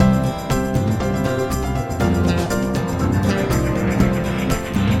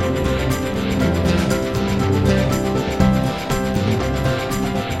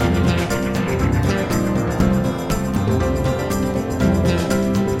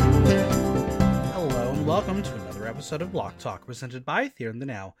episode of Block Talk, presented by Theater in the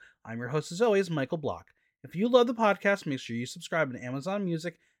Now. I'm your host, as always, Michael Block. If you love the podcast, make sure you subscribe to Amazon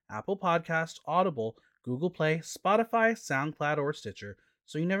Music, Apple Podcasts, Audible, Google Play, Spotify, SoundCloud, or Stitcher,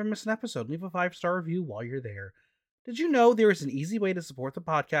 so you never miss an episode. Leave a 5-star review while you're there. Did you know there is an easy way to support the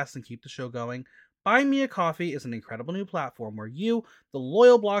podcast and keep the show going? Buy Me a Coffee is an incredible new platform where you, the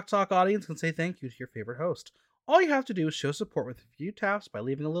loyal Block Talk audience, can say thank you to your favorite host. All you have to do is show support with a few taps by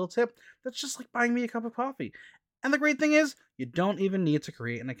leaving a little tip that's just like buying me a cup of coffee. And the great thing is, you don't even need to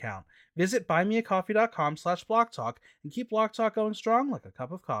create an account. Visit buymeacoffee.com/blocktalk and keep Block Talk going strong like a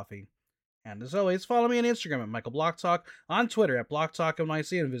cup of coffee. And as always, follow me on Instagram at Michael Block Talk, on Twitter at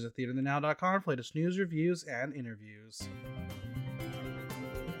BlockTalkNYC, and visit theaterthenow.com for latest news, reviews, and interviews.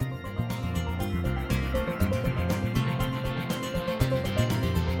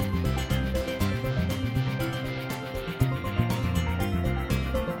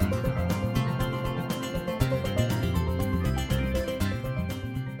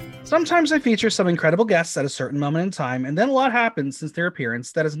 Sometimes I feature some incredible guests at a certain moment in time, and then a lot happens since their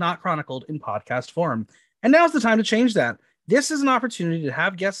appearance that is not chronicled in podcast form. And now's the time to change that. This is an opportunity to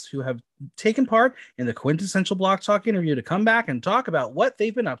have guests who have taken part in the quintessential Block Talk interview to come back and talk about what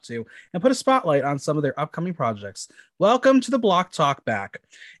they've been up to and put a spotlight on some of their upcoming projects. Welcome to the Block Talk back.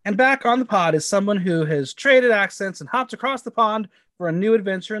 And back on the pod is someone who has traded accents and hopped across the pond for a new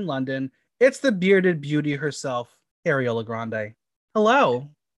adventure in London. It's the bearded beauty herself, Ariella Grande. Hello.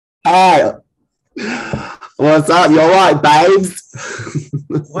 Hi. What's up? You all right, babes?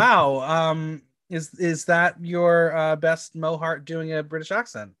 Wow. Is that your best Mo Hart doing a British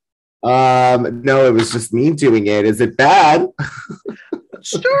accent? No, it was just me doing it. Is it bad?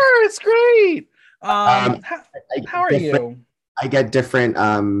 Sure, it's great. How are you? I get different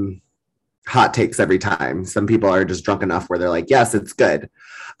hot takes every time. Some people are just drunk enough where they're like, yes, it's good.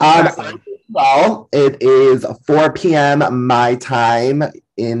 Well, it is 4 p.m. my time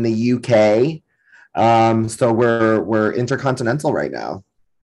in the UK. So we're intercontinental right now.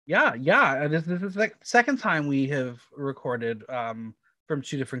 Yeah. This is the second time we have recorded from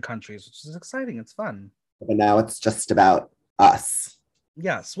two different countries, which is exciting. It's fun. But now it's just about us.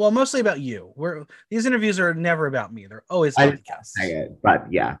 Yes. Well, mostly about you. These interviews are never about me. They're always about the guests. But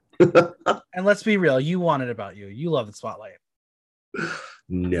yeah. And let's be real. You want it about you. You love the spotlight.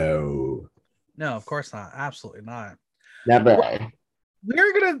 No, of course not. Absolutely not. Never.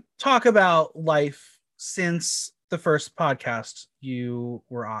 We're going to talk about life since the first podcast you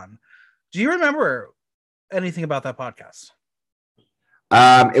were on. Do you remember anything about that podcast?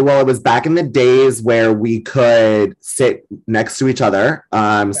 It was back in the days where we could sit next to each other.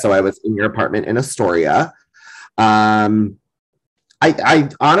 So I was in your apartment in Astoria. I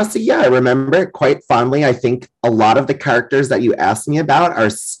honestly, I remember it quite fondly. I think a lot of the characters that you asked me about are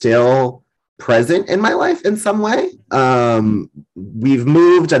still present in my life in some way. We've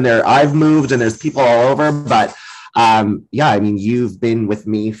moved I've moved and there's people all over, but I mean, you've been with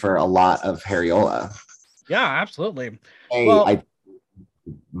me for a lot of Harriola. Yeah, absolutely.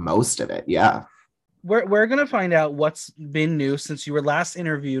 Most of it. Yeah. We're going to find out what's been new since you were last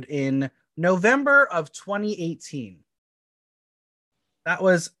interviewed in November of 2018. That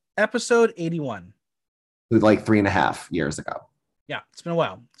was episode 81. Like 3.5 years ago. Yeah, it's been a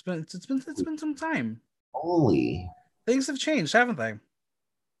while. It's been some time. Holy. Things have changed, haven't they?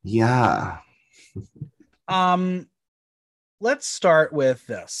 Yeah. Let's start with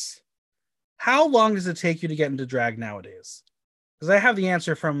this. How long does it take you to get into drag nowadays? Because I have the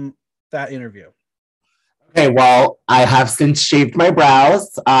answer from that interview. Okay, well, I have since shaved my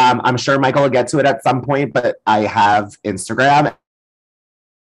brows. I'm sure Michael will get to it at some point, but I have Instagram.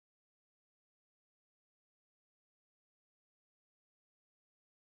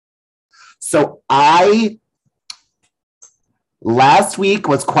 So last week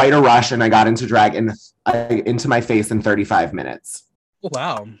was quite a rush, and I got into drag into my face in 35 minutes.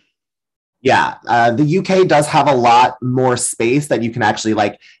 Wow. Yeah, the UK does have a lot more space that you can actually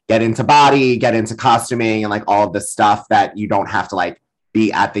like get into body, get into costuming, and like all of this stuff that you don't have to like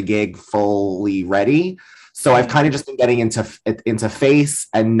be at the gig fully ready. So I've kind of just been getting into face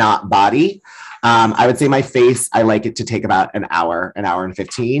and not body. I would say my face, I like it to take about an hour and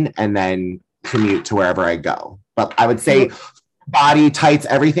 15, and then commute to wherever I go. But I would say body, tights,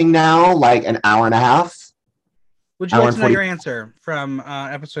 everything now, like an hour and a half. Would you like to know your answer from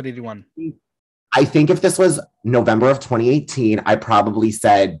episode 81? I think if this was November of 2018, I probably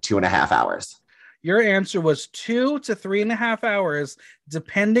said 2.5 hours. Your answer was 2 to 3.5 hours,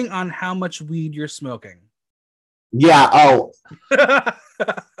 depending on how much weed you're smoking. Yeah. Oh.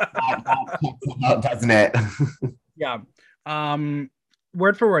 Doesn't it? Yeah.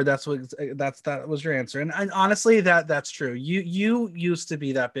 Word for word, that was your answer. And honestly, that's true. You used to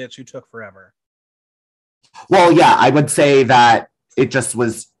be that bitch who took forever. Well, yeah, I would say that it just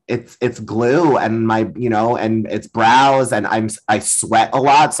was it's glue and my, and it's brows and I sweat a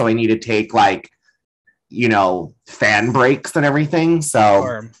lot, so I need to take like, fan breaks and everything. So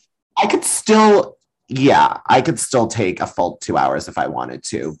Sure. I could still take a full 2 hours if I wanted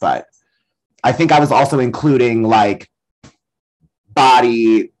to, but I think I was also including like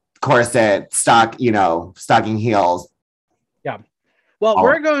body, corset, stocking heels. Yeah. Well,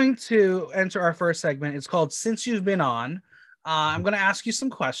 we're going to enter our first segment. It's called Since You've Been On. I'm going to ask you some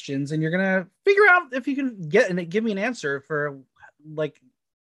questions, and you're going to figure out if you can give me an answer for like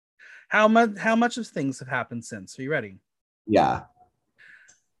how much of things have happened since. Are you ready? Yeah.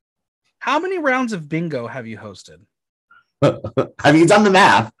 How many rounds of bingo have you hosted? Have you done the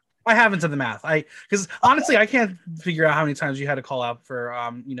math? I haven't done the math. Because honestly, I can't figure out how many times you had to call out for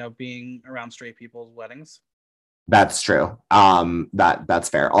being around straight people's weddings. That's true. That's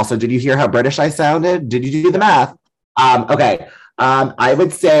fair. Also, did you hear how British I sounded? Did you do the math? Okay. I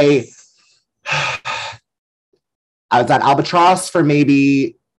would say I was at Albatross for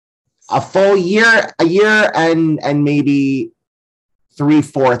maybe a full year, and maybe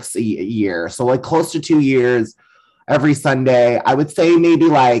 3/4 a year. So like close to 2 years every Sunday. I would say maybe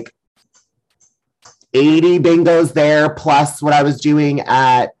like 80 bingos there, plus what I was doing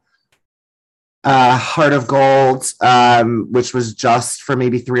at Heart of Gold, which was just for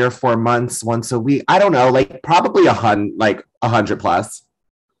maybe 3 or 4 months, once a week. I don't know, like probably 100 plus.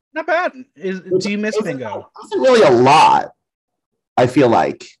 Not bad. Do you miss bingo? It wasn't really a lot. I feel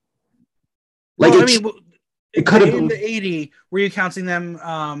like. It could have been the 80. Were you counting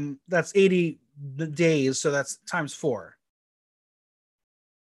them? That's 80 days, so that's times 4.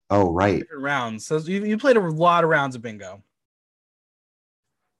 Oh, right. Different rounds. So you played a lot of rounds of bingo.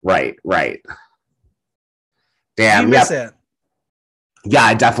 Right. Damn. You miss it. Yeah,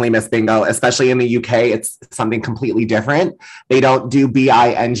 I definitely miss bingo, especially in the UK. It's something completely different. They don't do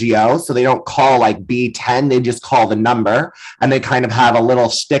BINGO, so they don't call like B10. They just call the number, and they kind of have a little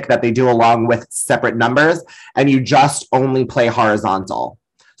shtick that they do along with separate numbers, and you just only play horizontal.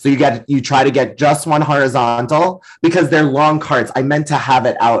 So you try to get just one horizontal because they're long cards. I meant to have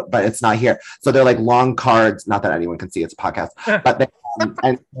it out, but it's not here. So they're like long cards. Not that anyone can see, it's a podcast, but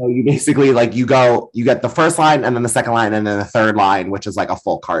and so you basically like you get the first line and then the second line and then the third line, which is like a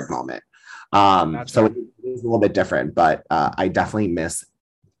full card moment. So it is a little bit different, but I definitely miss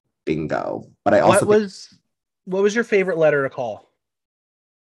bingo. But I also what was your favorite letter to call?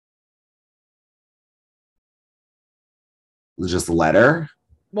 Just letter.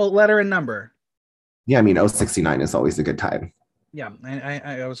 Well, letter and number. Yeah, I mean 069 is always a good time. Yeah,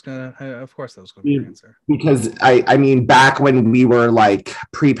 I was gonna. Of course, that was gonna be your answer. Because I mean, back when we were like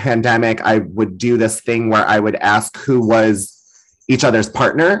pre-pandemic, I would do this thing where I would ask who was each other's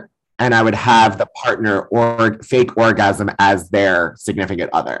partner, and I would have the partner or fake orgasm as their significant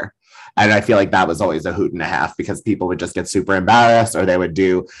other. And I feel like that was always a hoot and a half because people would just get super embarrassed or they would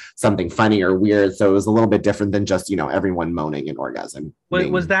do something funny or weird. So it was a little bit different than just, everyone moaning and orgasm.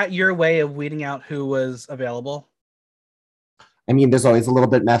 Was that your way of weeding out who was available? I mean, there's always a little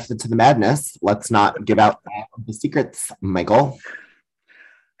bit method to the madness. Let's not give out the secrets, Michael.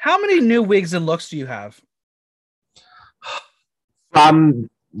 How many new wigs and looks do you have? From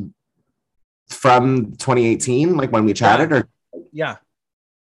 2018, like when we chatted, or yeah.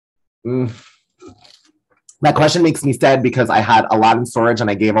 That question makes me sad because I had a lot in storage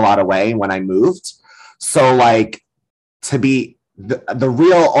and I gave a lot away when I moved. So like to be the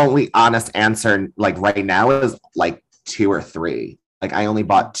real only honest answer like right now is like 2 or 3. Like I only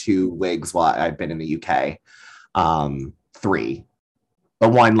bought 2 wigs while I've been in the UK. 3,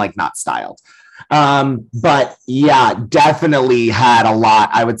 but 1 like not styled. But yeah, definitely had a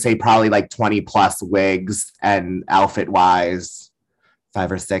lot. I would say probably like 20 plus wigs, and outfit wise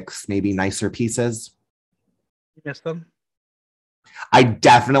 5 or 6 maybe nicer pieces. You miss them? I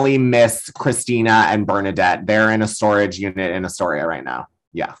definitely miss Christina and Bernadette. They're in a storage unit in Astoria right now.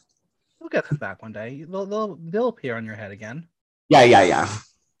 Yeah. We'll get them back one day. They'll appear on your head again. Yeah.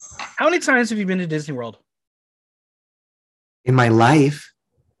 How many times have you been to Disney World? In my life?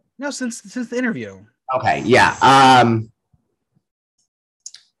 No, since the interview. Okay, yeah.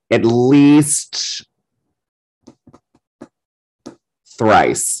 At least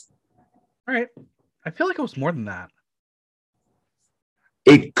thrice. All right. I feel like it was more than that.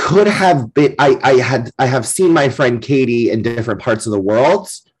 It could have been. I have seen my friend Katie in different parts of the world,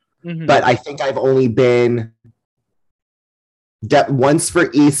 but I think I've only been once for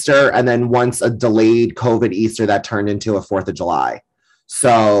Easter and then once a delayed COVID Easter that turned into a 4th of July.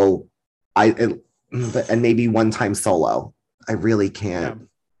 So and maybe one time solo. I really can't. Yeah.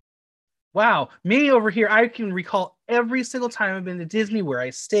 Wow, me over here, I can recall every single time I've been to Disney, where I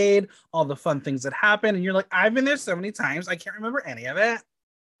stayed, all the fun things that happened, and you're like, I've been there so many times, I can't remember any of it.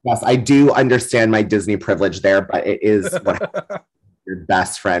 Yes, I do understand my Disney privilege there, but it is what your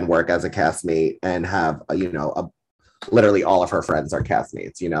best friend work as a castmate and have literally all of her friends are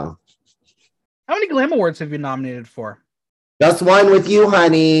castmates. How many Glam Awards have you nominated for? Just one with you,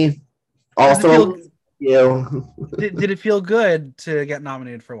 honey. Also, you. Did it feel good to get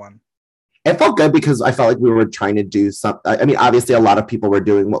nominated for one? It felt good because I felt like we were trying to do something. I mean, obviously, a lot of people were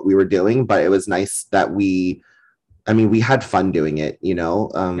doing what we were doing, but it was nice that we had fun doing it,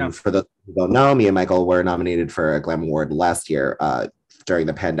 Yeah. For those who don't know, me and Michael were nominated for a Glam Award last year during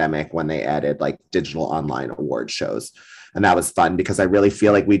the pandemic when they added like digital online award shows. And that was fun because I really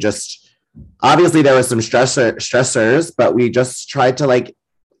feel like we just, obviously there was some stressors, but we just tried to like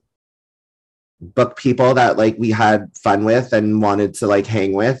book people that like we had fun with and wanted to like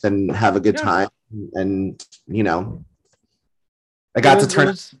hang with and have a good time. And, I got to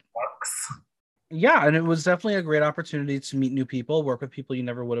turn. Yeah, and it was definitely a great opportunity to meet new people, work with people you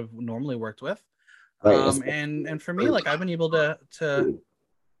never would have normally worked with. Right. And for me, like I've been able to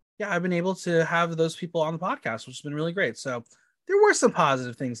I've been able to have those people on the podcast, which has been really great. So there were some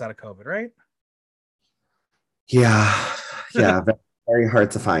positive things out of COVID, right? Yeah. Very hard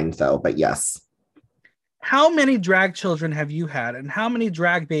to find though, but yes. How many drag children have you had, and how many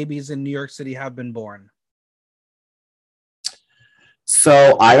drag babies in New York City have been born?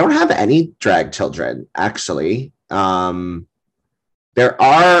 So I don't have any drag children, actually. There are,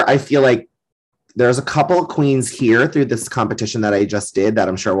 I feel like there's a couple of queens here through this competition that I just did that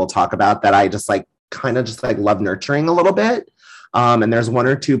I'm sure we'll talk about that I just like kind of just like love nurturing a little bit. And there's one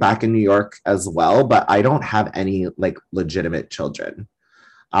or two back in New York as well, but I don't have any like legitimate children.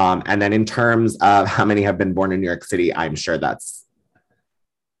 And then in terms of how many have been born in New York City, I'm sure that's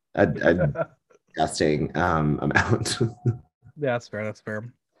a disgusting amount. Yeah, that's fair. That's fair.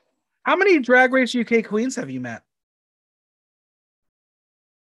 How many Drag Race UK queens have you met?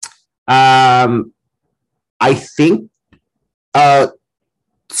 I think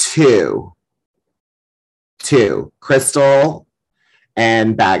two. Crystal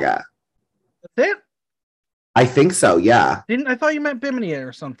and Baga. That's it? I think so, yeah. I thought you meant Bimini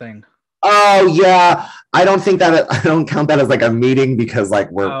or something. Oh yeah. I don't count that as like a meeting because like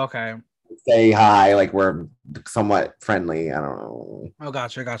we're okay. Say hi, like we're somewhat friendly. I don't know. Oh,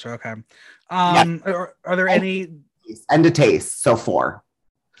 gotcha. Okay. Are there any and a taste? So 4.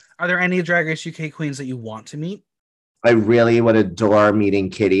 Are there any Drag Race UK queens that you want to meet? I really would adore meeting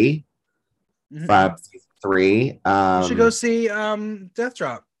Kitty from season 3. You should go see Death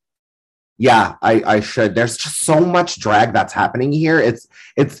Drop. Yeah, I should. There's just so much drag that's happening here. It's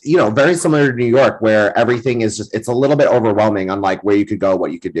very similar to New York where everything is just, it's a little bit overwhelming on like where you could go,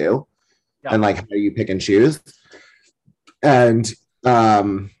 what you could do, and like how you pick and choose. And I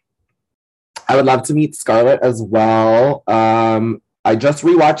would love to meet Scarlett as well. I just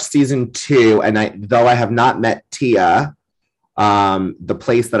rewatched season 2, and though I have not met Tia, the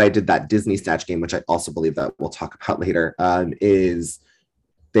place that I did that Disney Snatch game, which I also believe that we'll talk about later, is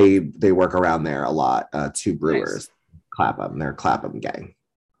they work around there a lot. 2 brewers, nice. Clapham, they're Clapham gang.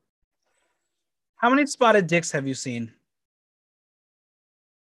 How many spotted dicks have you seen?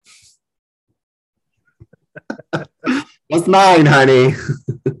 That's 9, honey.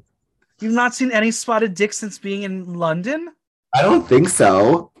 You've not seen any spotted dicks since being in London? I don't think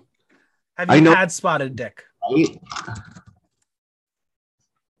so. Have you had spotted dick? Right?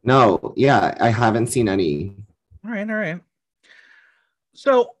 No, yeah, I haven't seen any. All right.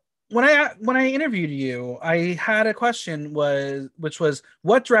 So when I interviewed you, I had a question which was,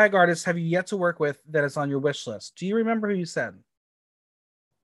 what drag artists have you yet to work with that is on your wish list? Do you remember who you said?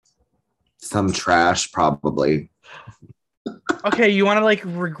 Some trash, probably. Okay, you want to like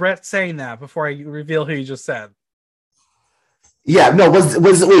regret saying that before I reveal who you just said? Yeah, no, was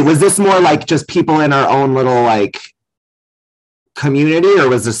this more like just people in our own little like community, or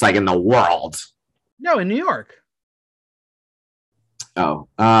was this like in the world? No, in New York. Oh,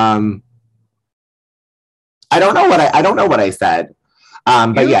 I don't know what I said.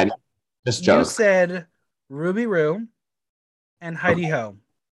 But yeah, just jokes. You said Ruby Roo and Heidi Ho.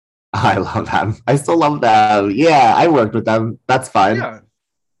 I love them. I still love them. Yeah, I worked with them. That's fun. Yeah.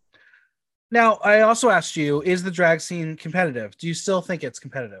 Now, I also asked you, is the drag scene competitive? Do you still think it's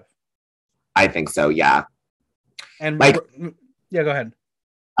competitive? I think so, yeah. And like, yeah, go ahead.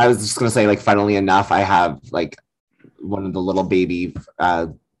 I was just gonna say, like, funnily enough, I have like one of the little baby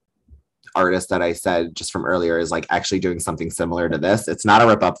artist that I said just from earlier is like actually doing something similar to this. It's not a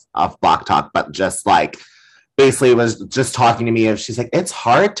rip up of Block Talk, but just like basically was just talking to me of she's like, it's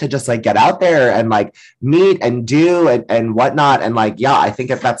hard to just like get out there and like meet and do and whatnot. And like, yeah, I think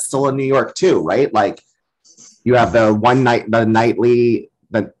if that's still in New York too, right? Like you have the nightly,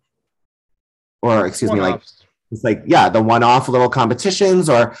 or excuse me, like it's like, yeah, the one-off little competitions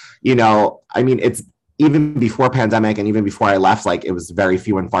or, you know, I mean, it's even before pandemic and even before I left, like it was very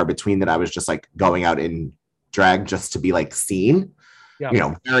few and far between that I was just like going out in drag just to be like seen. You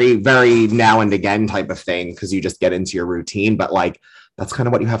know, very, very now and again type of thing because you just get into your routine. But like that's kind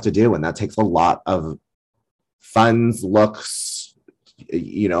of what you have to do. And that takes a lot of funds, looks,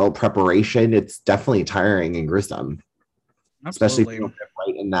 you know, preparation. It's definitely tiring and gruesome. Absolutely. Especially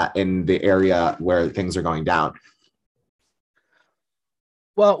right in the area where things are going down.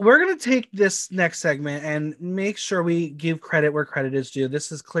 Well, we're going to take this next segment and make sure we give credit where credit is due. This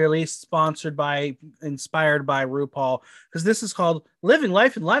is clearly inspired by RuPaul, because this is called Living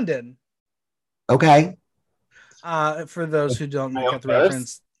Life in London. Okay. For those who don't get the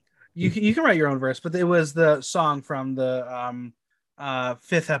reference, you can write your own verse, but it was the song from the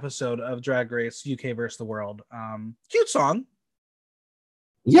 5th episode of Drag Race UK vs. the World. Cute song.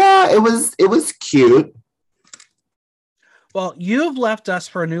 Yeah, it was cute. Well, you've left us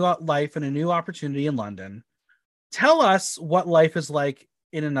for a new life and a new opportunity in London. Tell us what life is like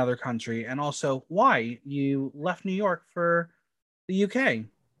in another country and also why you left New York for the UK.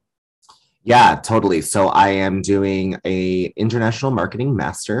 Yeah, totally. So I am doing a international marketing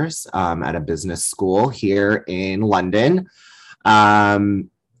master's at a business school here in London.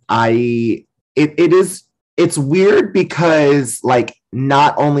 It's weird because like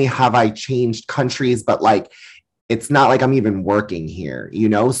not only have I changed countries, but like it's not like I'm even working here, you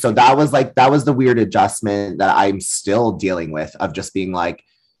know? So that was the weird adjustment that I'm still dealing with of just being like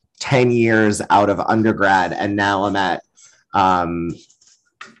 10 years out of undergrad. And now I'm at,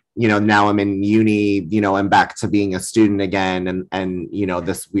 you know, now I'm in uni, you know, I'm back to being a student again. And, you know,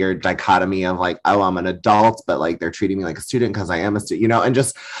 this weird dichotomy of like, oh, I'm an adult, but like they're treating me like a student because I am a student, you know, and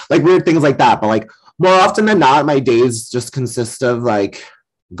just like weird things like that. But like more often than not, my days just consist of like,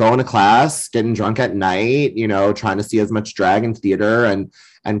 going to class, getting drunk at night, you know, trying to see as much drag and theater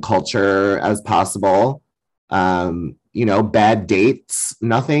and culture as possible. You know, bad dates,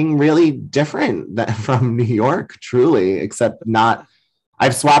 nothing really different from New York, truly, except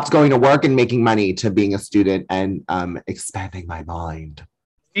I've swapped going to work and making money to being a student and expanding my mind.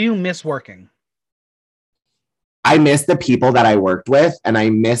 Do you miss working? I miss the people that I worked with and I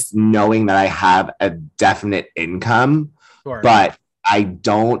miss knowing that I have a definite income, sure. But I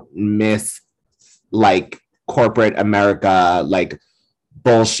don't miss like corporate America, like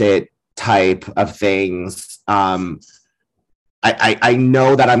bullshit type of things. I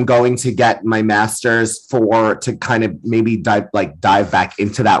know that I'm going to get my master's to kind of maybe dive back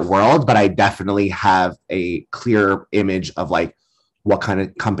into that world, but I definitely have a clear image of like what kind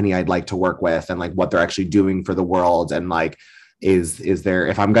of company I'd like to work with and like what they're actually doing for the world and like is there,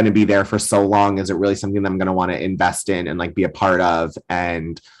 if I'm going to be there for so long, is it really something that I'm going to want to invest in and like be a part of?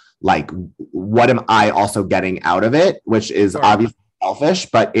 And like, what am I also getting out of it? Which is obviously selfish,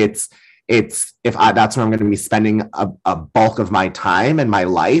 but it's if that's where I'm going to be spending a bulk of my time and my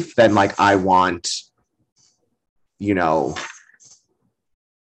life, then like I want, you know,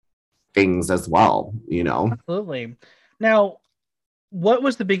 things as well, you know? Absolutely. Now, what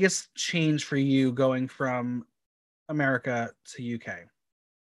was the biggest change for you going from America to UK?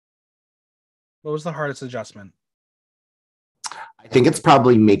 What was the hardest adjustment? I think it's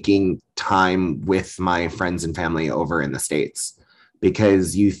probably making time with my friends and family over in the States,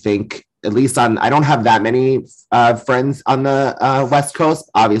 because you think, at least I don't have that many friends on the West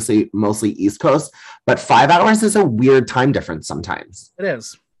Coast, obviously mostly East Coast, but 5 hours is a weird time difference sometimes. It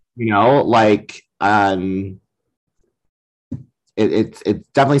is. You know, like it's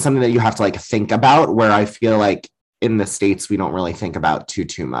definitely something that you have to like think about, where I feel like in the States, we don't really think about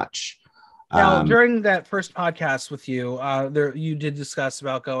too much. Now, during that first podcast with you, you did discuss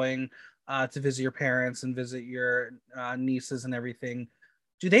about going to visit your parents and visit your nieces and everything.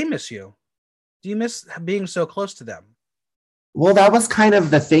 Do they miss you? Do you miss being so close to them? Well, that was kind of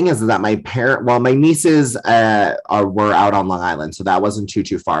the thing, is that my nieces were out on Long Island, so that wasn't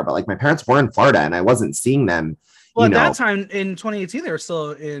too far. But like my parents were in Florida, and I wasn't seeing them. Well, at that time in 2018, they were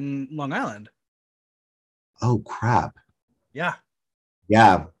still in Long Island. Oh crap! Yeah.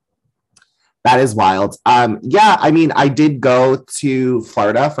 That is wild. Yeah, I mean, I did go to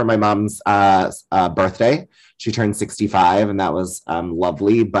Florida for my mom's birthday. She turned 65, and that was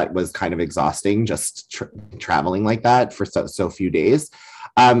lovely, but was kind of exhausting just traveling like that for so few days.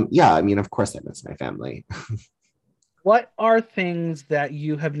 Yeah, I mean, of course, I miss my family. What are things that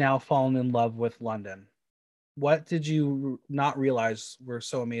you have now fallen in love with London? What did you not realize were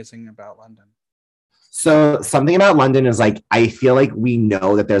so amazing about London? So something about London is like I feel like we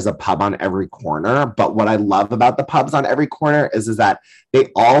know that there's a pub on every corner, but what I love about the pubs on every corner is that they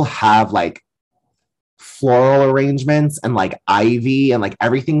all have like floral arrangements and like ivy and like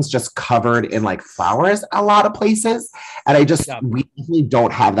everything's just covered in like flowers a lot of places. And we definitely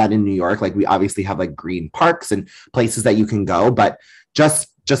don't have that in New York. Like we obviously have like green parks and places that you can go, but just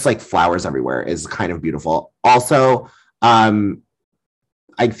like flowers everywhere is kind of beautiful. Also,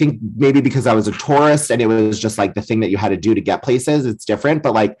 I think maybe because I was a tourist and it was just like the thing that you had to do to get places, it's different.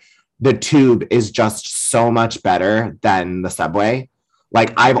 But like the tube is just so much better than the subway.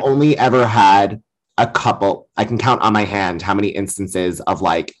 Like I've only ever had a couple, I can count on my hand how many instances of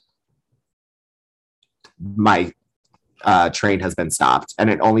like my train has been stopped. And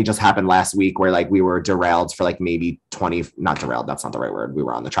it only just happened last week where like we were derailed for like maybe 20, not derailed, that's not the right word. We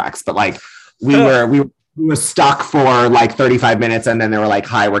were on the tracks, but like we were stuck for like 35 minutes and then they were like,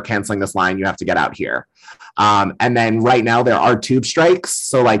 hi, we're canceling this line. You have to get out here. And then right now there are tube strikes.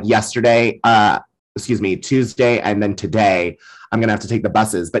 So like Tuesday, and then today, I'm going to have to take the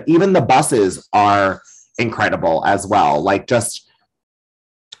buses. But even the buses are incredible as well. Like just,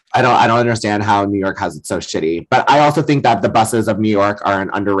 I don't understand how New York has it so shitty. But I also think that the buses of New York are an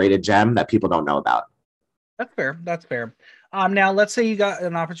underrated gem that people don't know about. That's fair. That's fair. Now, let's say you got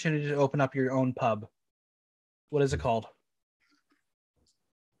an opportunity to open up your own pub. What is it called?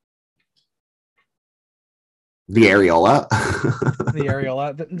 The Areola. The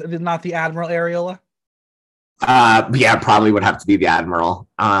Areola, not the Admiral Areola. Yeah, probably would have to be the Admiral.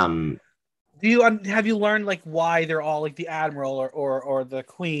 Have you learned like why they're all like the Admiral or the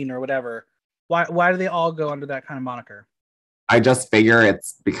Queen or whatever? Why do they all go under that kind of moniker? I just figure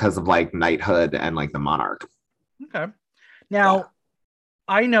it's because of like knighthood and like the monarch. Okay. Now, yeah.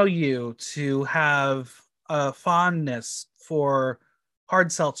 I know you to have a fondness for hard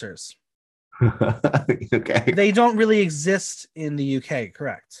seltzers. Okay. They don't really exist in the UK,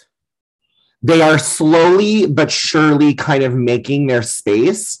 correct? They are slowly but surely kind of making their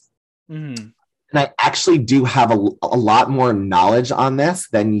space. Mm-hmm. And I actually do have a lot more knowledge on this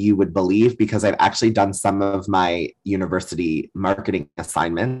than you would believe because I've actually done some of my university marketing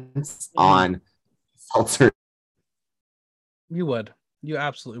assignments on seltzer. You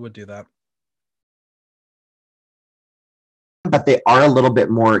absolutely would do that. But they are a little bit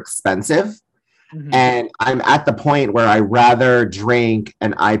more expensive. Mm-hmm. And I'm at the point where I rather drink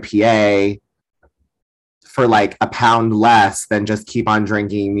an IPA for like a pound less than just keep on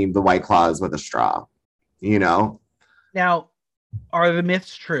drinking the White Claws with a straw, you know? Now, are the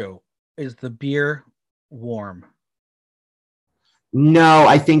myths true? Is the beer warm? No,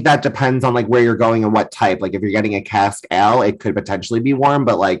 I think that depends on like where you're going and what type. Like if you're getting a cask ale, it could potentially be warm,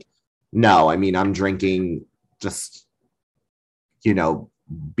 but like, no, I mean, I'm drinking just,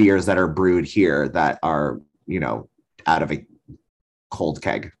 beers that are brewed here that are, out of a cold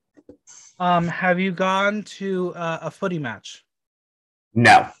keg. Have you gone to a footy match?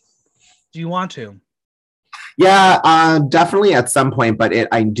 No. Do you want to? Yeah, definitely at some point, but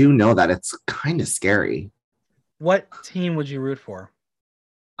I do know that it's kind of scary. What team would you root for?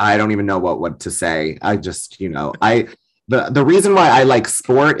 I don't even know what to say. I just, the reason why I like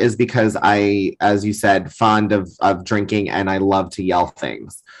sport is because I, as you said, fond of drinking and I love to yell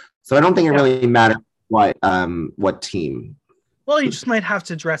things. So I don't think it really matters what team. Well, you just might have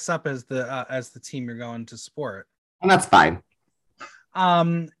to dress up as the team you're going to support. And that's fine.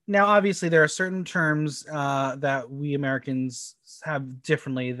 Now, obviously, there are certain terms that we Americans have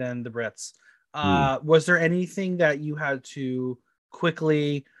differently than the Brits. Was there anything that you had to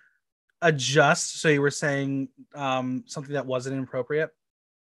quickly adjust? So you were saying something that wasn't inappropriate?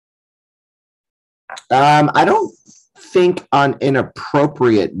 I don't think on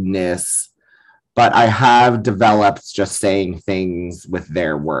inappropriateness, but I have developed just saying things with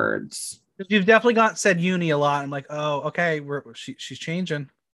their words. You've definitely said uni a lot. I'm like, oh, okay, she's changing.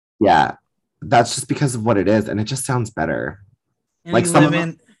 Yeah, that's just because of what it is, and it just sounds better. And like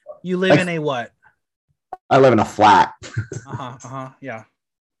you live in a what? I live in a flat. Yeah.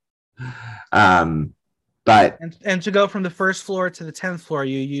 But and to go from the first floor to the 10th floor,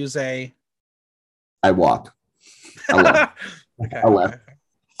 you use a. I walk. I live. Okay. I live.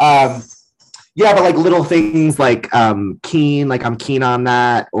 Yeah, but like little things like keen, like I'm keen on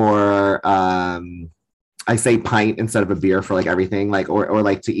that, or I say pint instead of a beer for like everything, like or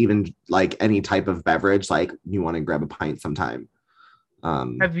like to even like any type of beverage, like you want to grab a pint sometime.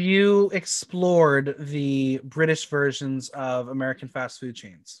 Have you explored the British versions of American fast food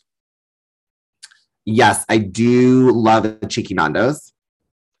chains? Yes, I do love a cheeky Nando's.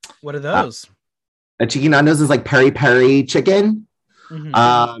 What are those? A cheeky Nando's is like peri peri chicken,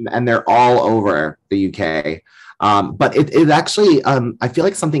 Mm-hmm. and they're all over the UK. But it actually, I feel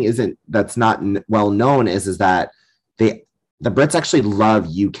like something isn't that's not well known is that the Brits actually love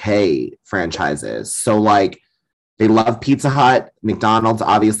UK franchises. So like they love Pizza Hut, McDonald's,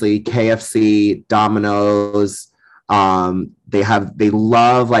 obviously, KFC, Domino's. They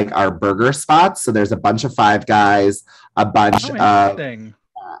love like our burger spots. So there's a bunch of Five Guys, a bunch Oh, of interesting.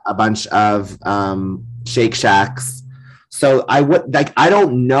 Shake Shacks. So I would like I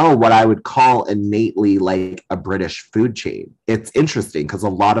don't know what I would call innately like a British food chain. It's interesting because a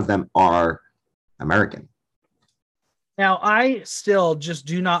lot of them are American. Now, I still just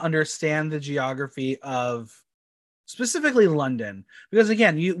do not understand the geography of specifically London, because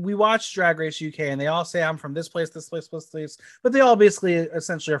again, we watch Drag Race UK and they all say I'm from this place, this place, this place, but they all basically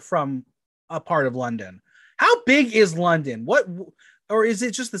essentially are from a part of London. How big is London? What, or is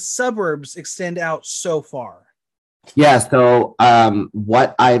it just the suburbs extend out so far? Yeah, so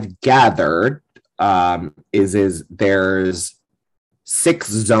what I've gathered is there's 6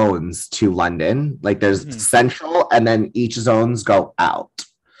 zones to London. Like there's central, and then each zones go out.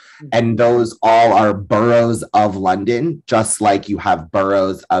 And those all are boroughs of London, just like you have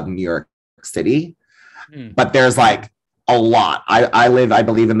boroughs of New York City. But there's like a lot. I live, I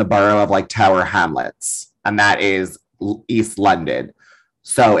believe, in the borough of like Tower Hamlets, and that is East London.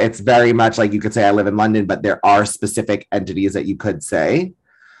 So it's very much like you could say I live in London, but there are specific entities that you could say.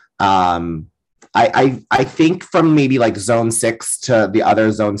 I think from maybe like zone 6 to the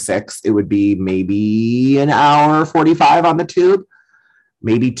other zone 6, it would be maybe an hour 45 on the tube,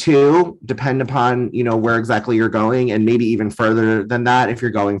 maybe 2, depend upon, you know, where exactly you're going, and maybe even further than that if you're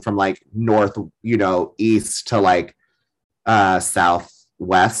going from like north, you know, east to like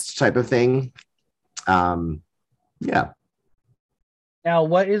southwest type of thing. Yeah. Now,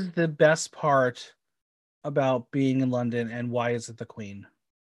 what is the best part about being in London, and why is it the Queen?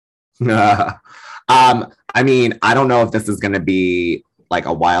 I mean, I don't know if this is going to be like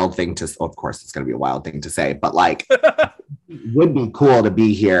a wild thing to, of course it's going to be a wild thing to say, but like it would be cool to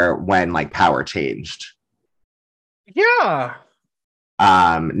be here when like power changed. Yeah.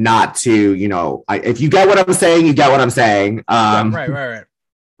 Not to, you know, if you get what I'm saying, you get what I'm saying. Yeah, right.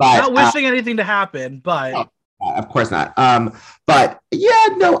 But not wishing anything to happen, but of course not. But yeah,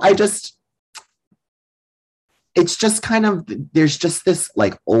 no, it's just kind of, there's just this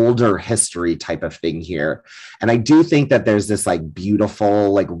like older history type of thing here. And I do think that there's this like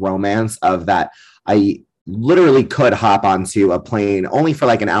beautiful like romance of that. I literally could hop onto a plane only for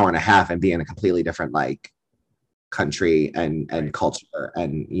like an hour and a half and be in a completely different like country and culture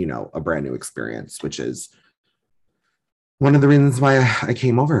and, you know, a brand new experience, which is one of the reasons why I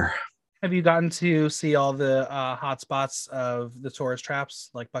came over. Have you gotten to see all the hot spots of the tourist traps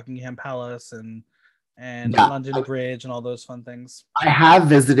like Buckingham Palace and yeah, London Bridge and all those fun things? I have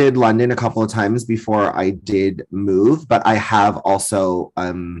visited London a couple of times before I did move, but I have also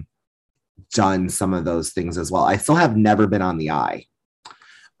done some of those things as well. I still have never been on the Eye.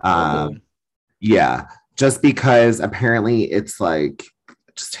 Yeah, just because apparently it's like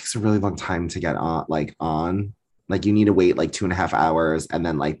it just takes a really long time to get on. Like you need to wait like 2.5 hours, and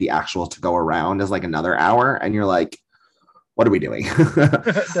then like the actual to go around is like another hour, and you're like, what are we doing?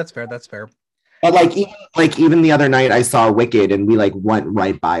 That's fair. But like even the other night I saw Wicked and we like went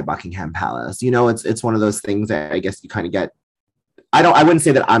right by Buckingham Palace. You know, it's one of those things that I guess you kind of get. I wouldn't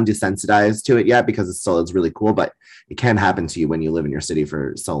say that I'm desensitized to it yet because it's really cool, but it can happen to you when you live in your city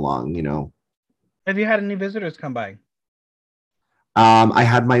for so long, you know. Have you had any visitors come by? I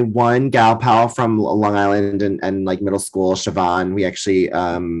had my one gal pal from Long Island and like middle school, Siobhan. We actually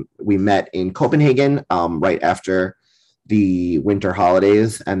we met in Copenhagen right after the winter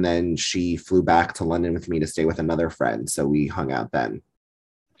holidays, and then she flew back to London with me to stay with another friend, so we hung out then.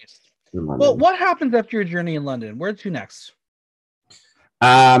 Well, what happens after your journey in London? Where to next?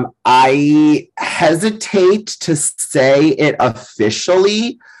 I hesitate to say it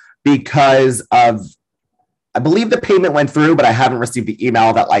officially because of, I believe the payment went through, but I haven't received the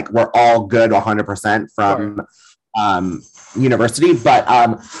email that like we're all good 100% from university. But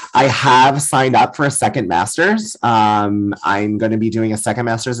I have signed up for a second master's. I'm going to be doing a second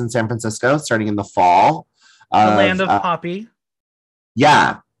master's in San Francisco starting in the fall. The land of Poppy.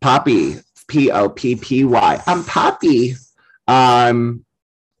 Yeah, Poppy. Poppy. I'm Poppy.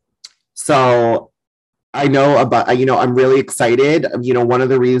 So I know about, I'm really excited. One of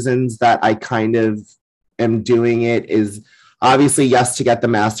the reasons that I kind of am doing it is obviously, yes, to get the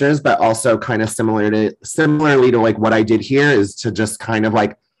master's, but also kind of similarly to like what I did here is to just kind of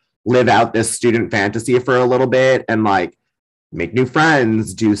like live out this student fantasy for a little bit and like make new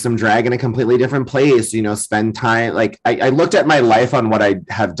friends, do some drag in a completely different place, spend time. Like I looked at my life on what I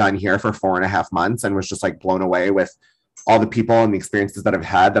have done here for 4.5 months and was just like blown away with all the people and the experiences that I've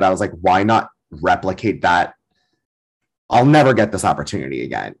had, that I was like, why not replicate that? I'll never get this opportunity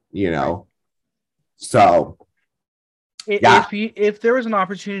again, So yeah. If there was an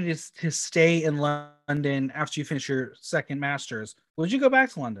opportunity to stay in London after you finish your second master's, would you go back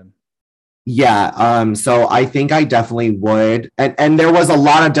to London? Yeah. So I think I definitely would. And there was a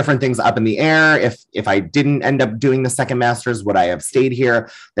lot of different things up in the air. If I didn't end up doing the second master's, would I have stayed here?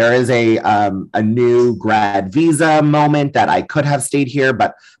 There is a new grad visa moment that I could have stayed here,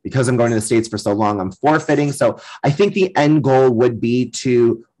 but because I'm going to the States for so long, I'm forfeiting. So I think the end goal would be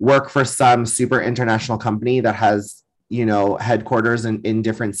to work for some super international company that has, headquarters in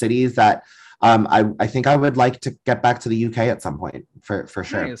different cities that I think I would like to get back to the UK at some point for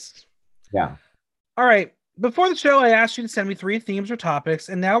sure. Nice. Yeah. All right. Before the show, I asked you to send me 3 themes or topics,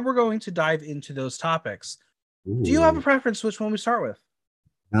 and now we're going to dive into those topics. Ooh. Do you have a preference which one we start with?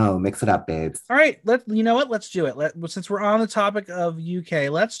 No, mix it up, babes. All right. You know what? Let's do it. Since we're on the topic of UK,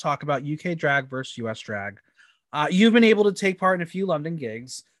 let's talk about UK drag versus US drag. You've been able to take part in a few London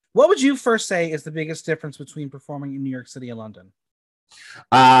gigs. What would you first say is the biggest difference between performing in New York City and London?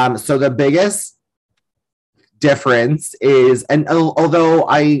 So the biggest difference is, and although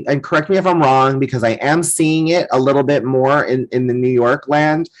and correct me if I'm wrong, because I am seeing it a little bit more in the New York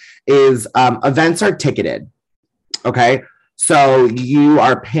land, is events are ticketed. Okay. So you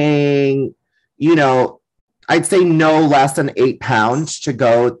are paying, I'd say no less than £8 to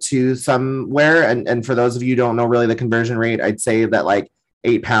go to somewhere. And for those of you who don't know really the conversion rate, I'd say that like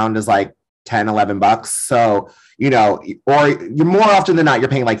 £8 is like 10, 11 bucks. So, or you're more often than not, you're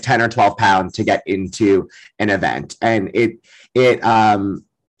paying like 10 or 12 pounds to get into an event. And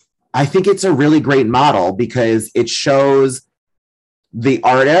I think it's a really great model because it shows the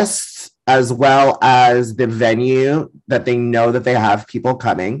artists as well as the venue that they know that they have people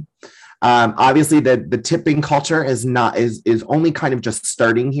coming. Obviously the tipping culture is only kind of just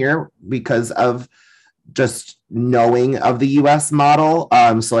starting here because of just knowing of the US model.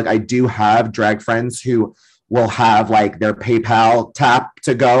 So like I do have drag friends who will have like their PayPal tap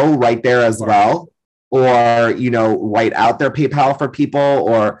to go right there as well, or write out their PayPal for people,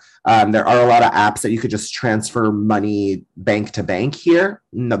 or there are a lot of apps that you could just transfer money bank to bank here.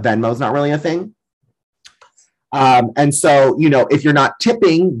 No, Venmo's not really a thing. And so, if you're not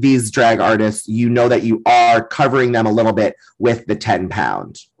tipping these drag artists, that you are covering them a little bit with the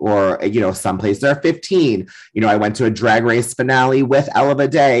 £10, or, some places are 15. I went to a Drag Race finale with Ella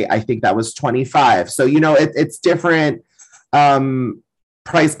Day. I think that was 25. So, it's different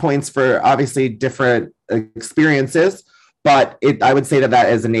price points for obviously different experiences, but I would say that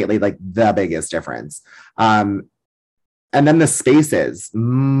is innately like the biggest difference. And then the spaces,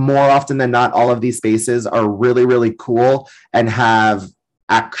 more often than not, all of these spaces are really, really cool and have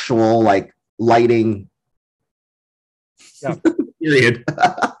actual like lighting. Yeah. Period.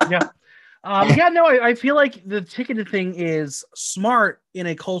 Yeah. I feel like the ticketed thing is smart in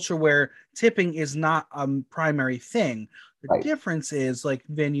a culture where tipping is not a primary thing. The difference is like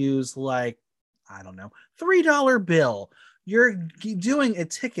venues like, I don't know, $3 bill. You're doing a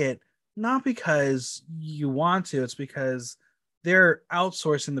ticket not because you want to, it's because they're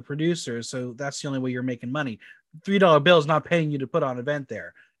outsourcing the producers. So that's the only way you're making money. $3 bill is not paying you to put on an event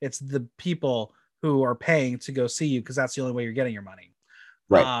there. It's the people who are paying to go see you because that's the only way you're getting your money.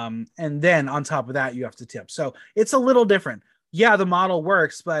 Right. And then on top of that, you have to tip. So it's a little different. Yeah, the model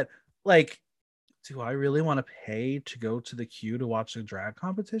works, but like, do I really want to pay to go to the queue to watch a drag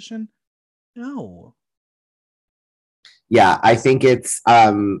competition? No. Yeah, I think it's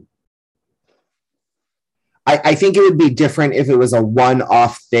I think it would be different if it was a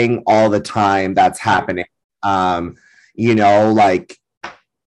one-off thing all the time that's happening. Like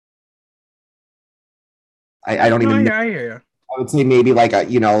I don't even know. I hear you. I would say maybe like I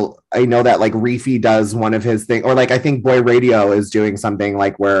know that like Reefy does one of his things, or like I think Boy Radio is doing something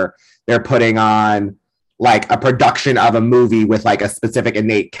like where they're putting on like a production of a movie with like a specific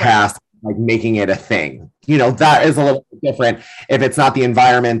innate cast, like making it a thing. That is a little bit different if it's not the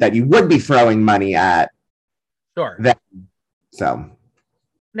environment that you would be throwing money at. Sure. So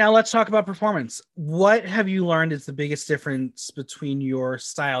Now let's talk about performance. What have you learned is the biggest difference between your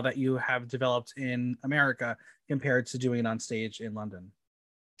style that you have developed in America compared to doing it on stage in London?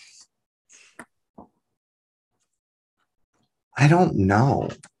 I don't know.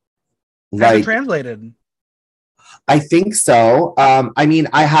 Has it Like, translated? I think so. I mean,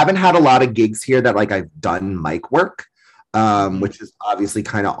 I haven't had a lot of gigs here that like I've done mic work, Mhm. which is obviously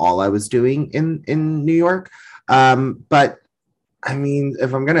kind of all I was doing in New York. But I mean,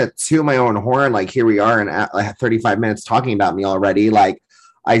 if I'm gonna toot my own horn, like here we are in like 35 minutes talking about me already. Like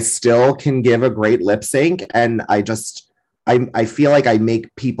I still can give a great lip sync, and I feel like I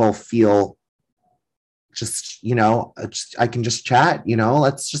make people feel just I can just chat.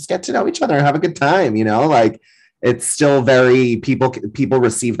 Let's just get to know each other and have a good time. Like it's still very people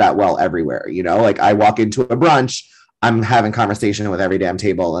receive that well everywhere. Like I walk into a brunch. I'm having conversation with every damn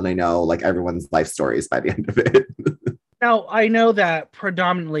table, and I know like everyone's life stories by the end of it. Now, I know that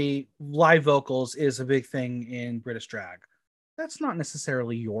predominantly live vocals is a big thing in British drag. That's not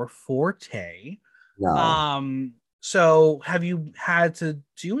necessarily your forte. No. So have you had to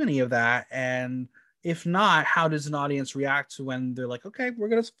do any of that? And if not, how does an audience react to when they're like, okay, we're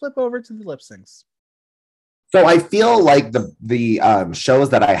gonna flip over to the lip syncs? So I feel like the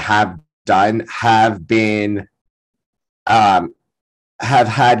shows that I have done um, have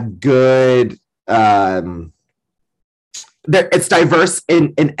had good. It's diverse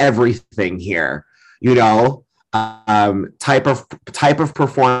in everything here. You know, type of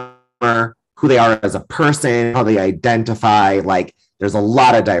performer, who they are as a person, how they identify. Like, there's a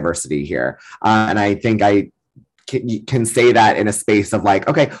lot of diversity here, and I think I can say that in a space of like,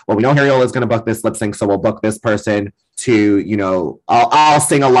 okay, well, we know Harriola is going to book this lip sync, so we'll book this person to, I'll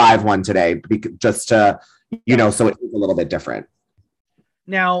sing a live one today, just to, Yeah. so it's a little bit different.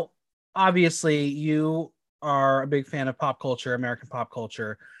 Now, obviously, you are a big fan of pop culture, American pop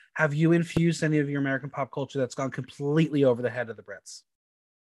culture. Have you infused any of your American pop culture that's gone completely over the head of the Brits?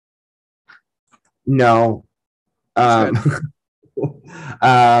 No. That's Um, good.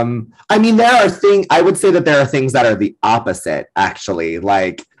 I mean, I would say that there are things that are the opposite, actually,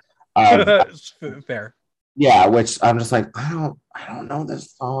 like, of, Fair. yeah, which I'm just like, I don't know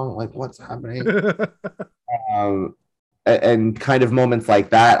this song, like, what's happening? Um, and kind of moments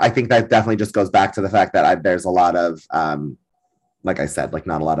like that, I think that definitely just goes back to the fact that there's a lot of, like I said, like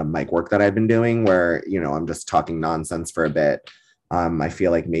not a lot of mic work that I've been doing where, I'm just talking nonsense for a bit. I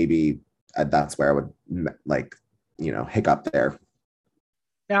feel like maybe that's where I would like, hiccup there.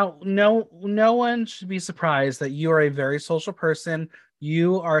 Now, no one should be surprised that you are a very social person.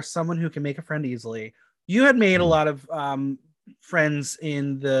 You are someone who can make a friend easily. You had made a lot of friends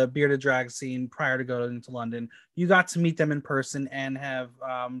in the bearded drag scene prior to going to London. You got to meet them in person and have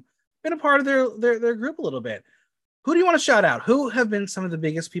been a part of their group a little bit. Who do you want to shout out? Who have been some of the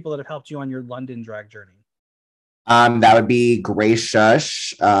biggest people that have helped you on your London drag journey? That would be Grace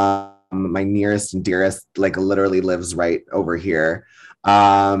Shush. My nearest and dearest, like literally lives right over here.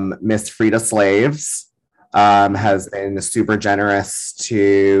 Miss Frida Slaves has been super generous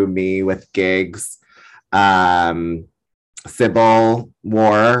to me with gigs. Sybil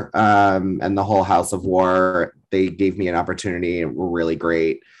War and the whole House of War, they gave me an opportunity and were really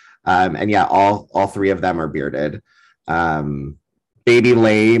great. And yeah, all three of them are bearded. Baby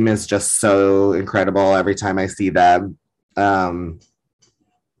Lame is just so incredible every time I see them. Um,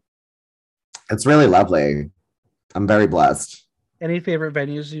 it's really lovely. I'm very blessed. Any favorite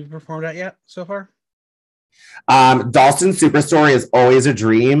venues you've performed at yet so far? Dalston Superstore is always a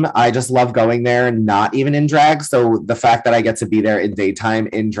dream. I just love going there and not even in drag. So the fact that I get to be there in daytime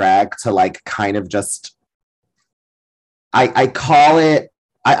in drag to like kind of just, I call it,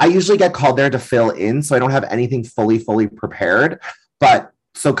 I usually get called there to fill in. So I don't have anything fully prepared. But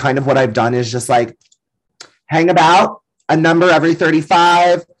so kind of what I've done is just like hang about a number every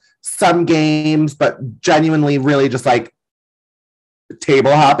 35, some games, but genuinely really just like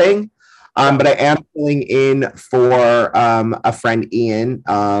table hopping. But I am filling in for a friend Ian,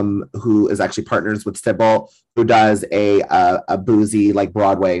 who is actually partners with Sybil, who does a boozy like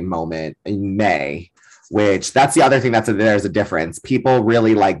Broadway moment in May. Which that's the other thing there's a difference. People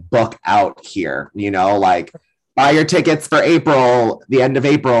really like book out here, like buy your tickets for April, the end of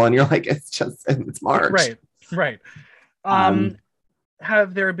April, and you're like, it's March. Right.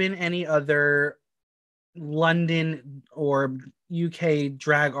 Have there been any other London or UK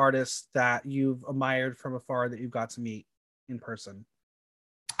drag artists that you've admired from afar that you've got to meet in person?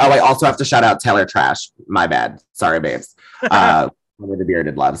 Oh, I also have to shout out Taylor Trash. My bad. Sorry, babes. One of the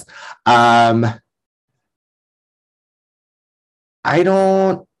bearded loves. I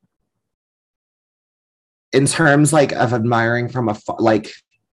don't, in terms like of admiring from afar, like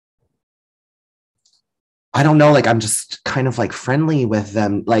I don't know, like I'm just kind of like friendly with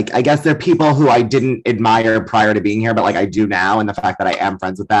them. Like I guess they're people who I didn't admire prior to being here, but like I do now. And the fact that I am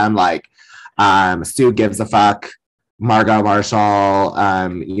friends with them, like Sue Gives a Fuck, Margot Marshall,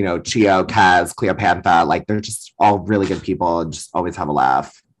 Chio, Kaz, Cleopatra, like they're just all really good people and just always have a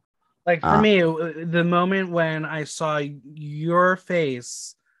laugh. Like for me, the moment when I saw your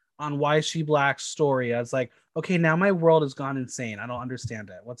face on Why She Black's story, I was like, okay, now my world has gone insane. I don't understand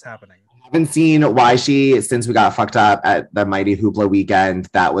it. What's happening? I haven't seen Why She since we got fucked up at the Mighty Hoopla weekend.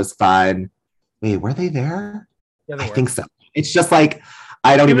 That was fun. Wait, were they there? Yeah, I think so. It's just like,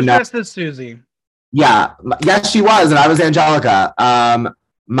 I don't even know. Dressed as Susie. Yeah. Yes, she was. And I was Angelica.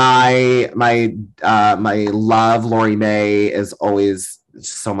 My love, Lori May, is always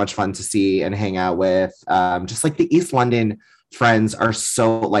so much fun to see and hang out with. Just like the East London friends are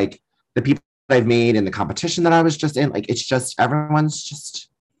so like the people that I've made in the competition that I was just in. Like it's just everyone's just.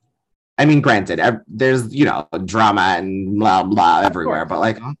 I mean, granted, there's drama and blah blah everywhere, but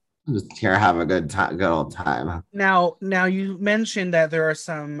like I'm just here have a good old time. Now you mentioned that there are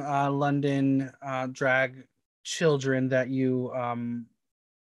some London drag children that you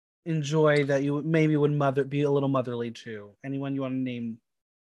enjoy, that you maybe would be a little motherly to. Anyone you want to name?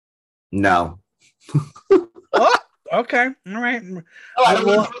 No. Oh, okay, all right. I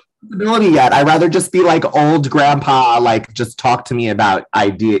don't have ability yet. I'd rather just be like old grandpa, like just talk to me about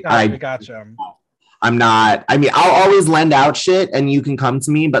idea. Gotcha. I'm not. I mean, I'll always lend out shit, and you can come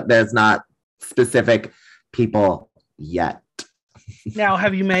to me, but there's not specific people yet. Now,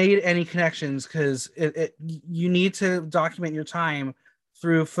 have you made any connections? Because you need to document your time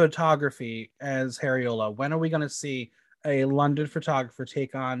through photography as Harriola. When are we going to see a London photographer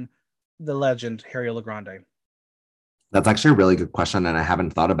take on the legend Harriola Grande? That's actually a really good question, and I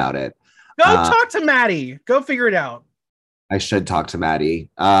haven't thought about it. Go talk to Maddie. Go figure it out. I should talk to Maddie.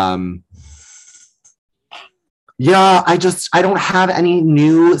 Yeah, I don't have any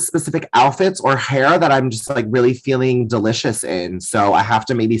new specific outfits or hair that I'm just like really feeling delicious in. So I have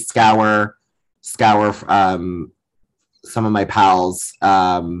to maybe scour some of my pals.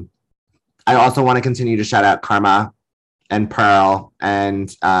 I also want to continue to shout out Karma and Pearl and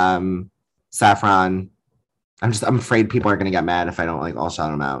Saffron. I'm afraid people are going to get mad if I don't like all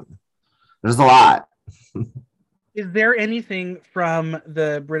shout them out. There's a lot. Is there anything from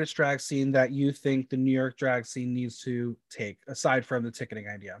the British drag scene that you think the New York drag scene needs to take, aside from the ticketing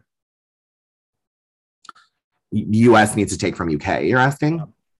idea? US needs to take from UK, you're asking?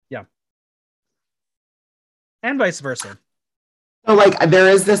 Yeah. And vice versa. So like there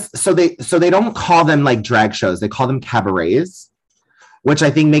is this, so they don't call them like drag shows, they call them cabarets, which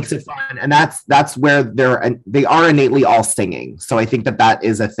I think makes it fun. And that's where they are innately all singing. So I think that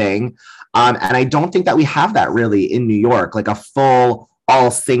is a thing. And I don't think that we have that really in New York, like a full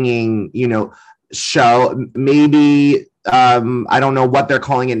all singing, show. Maybe I don't know what they're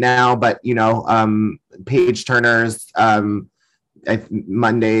calling it now, but Page Turner's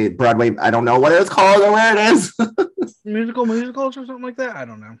Monday Broadway. I don't know what it's called or where it is. musicals or something like that. I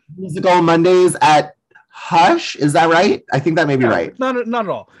don't know. Musical Mondays at Hush. Is that right? I think that may be right. Not at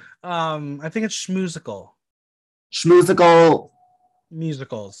all. I think it's Schmusical. Schmusical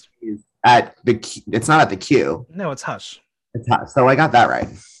musicals. At the Q. It's not at the Q. No, it's Hush. It's Hush. So I got that right.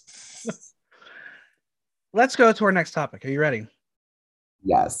 Let's go to our next topic. Are you ready?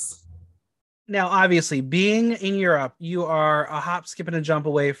 Yes. Now, obviously, being in Europe, you are a hop, skip, and a jump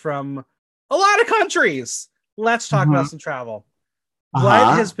away from a lot of countries. Let's talk about some travel.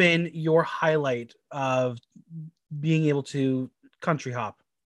 What has been your highlight of being able to country hop?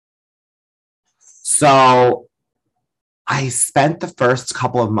 So I spent the first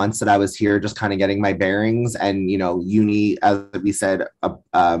couple of months that I was here just kind of getting my bearings and, uni, as we said,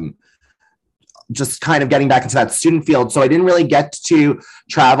 just kind of getting back into that student field. So I didn't really get to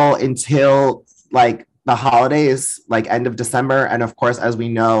travel until like the holidays, like end of December. And of course, as we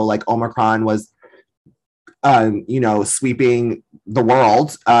know, like Omicron was, sweeping the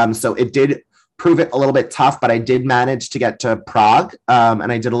world. So it did prove it a little bit tough, but I did manage to get to Prague.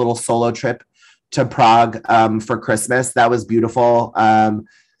 And I did a little solo trip to Prague for Christmas. That was beautiful.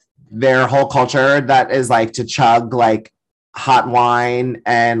 Their whole culture that is like to chug like hot wine,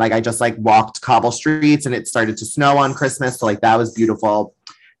 and like I just like walked cobble streets, and it started to snow on Christmas, so like that was beautiful.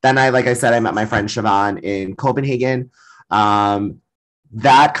 Then I met my friend Siobhan in Copenhagen.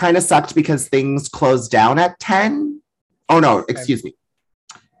 That kind of sucked because things closed down at 10. Oh no, excuse me.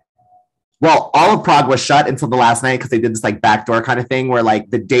 Well, all of Prague was shut until the last night because they did this like backdoor kind of thing where like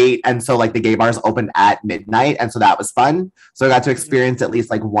the date, and so like the gay bars opened at midnight, and so that was fun. So I got to experience at least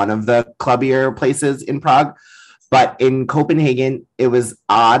like one of the clubbier places in Prague. But in Copenhagen, it was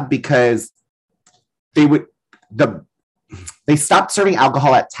odd because they would the they stopped serving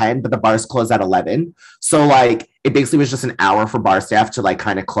alcohol at 10, but the bars closed at 11. So like it basically was just an hour for bar staff to like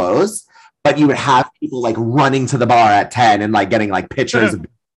kind of close. But you would have people like running to the bar at 10 and like getting like pictures of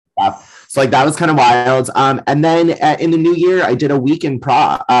stuff. So like that was kind of wild. And then in the new year, I did a week in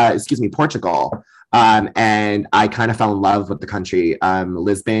Portugal. And I kind of fell in love with the country.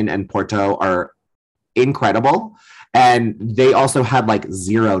 Lisbon and Porto are incredible. And they also had like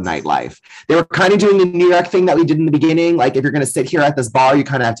zero nightlife. They were kind of doing the New York thing that we did in the beginning. Like if you're going to sit here at this bar, you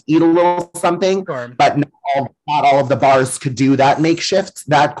kind of have to eat a little something. Sure. But not all of the bars could do that makeshift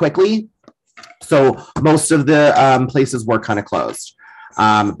that quickly. So most of the places were kind of closed.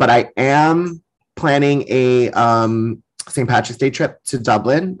 But I am planning a St. Patrick's Day trip to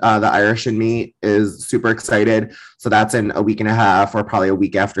Dublin. The Irish in me is super excited. So that's in a week and a half, or probably a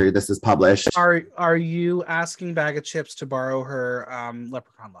week after this is published. Are you asking Bag of Chips to borrow her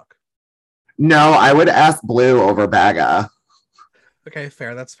leprechaun look? No, I would ask Blue over Baga. Okay,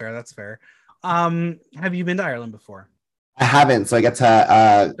 fair. That's fair. Have you been to Ireland before? I haven't, so I get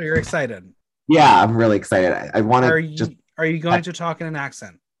to. So you're excited? Yeah, I'm really excited. I want to. Are you going to talk in an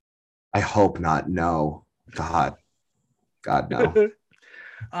accent? I hope not. No, God, no.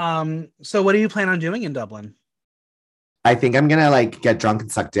 So what do you plan on doing in Dublin? I think I'm gonna like get drunk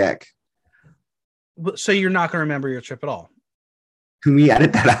and suck dick. So you're not gonna remember your trip at all? Can we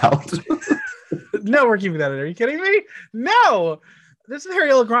edit that out? No, we're keeping that in. Are you kidding me? No, this is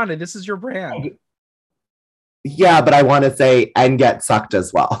Ariana Grande. This is your brand. Yeah, but I want to say and get sucked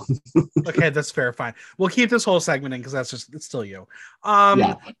as well. Okay, that's fair. Fine. We'll keep this whole segment in because it's still you.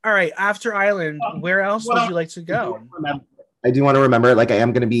 Yeah. All right. After Ireland, where else would you like to go? I do want to remember, like I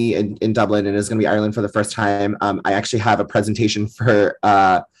am going to be in Dublin and it's going to be Ireland for the first time. I actually have a presentation for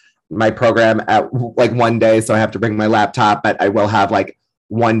my program at like one day, so I have to bring my laptop, but I will have like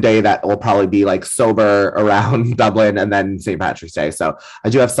one day that will probably be like sober around Dublin and then St. Patrick's Day. So I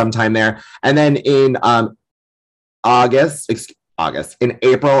do have some time there. And then in in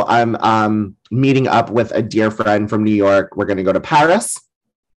April, I'm meeting up with a dear friend from New York. We're going to go to Paris.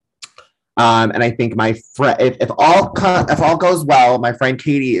 And I think my friend, if all goes well, my friend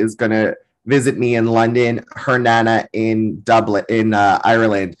Katie is going to visit me in London, her nana in Dublin, in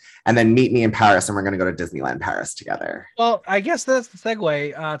Ireland, and then meet me in Paris. And we're going to go to Disneyland Paris together. Well, I guess that's the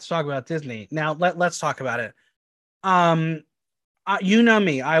segue to talk about Disney. Now, let's talk about it. You know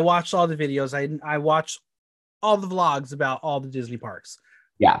me. I watched all the videos. I watched all the vlogs about all the Disney parks.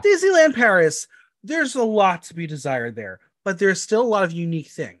 Yeah. Disneyland Paris, there's a lot to be desired there, but there's still a lot of unique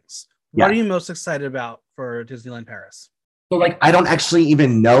things. What are you most excited about for Disneyland Paris? So like, I don't actually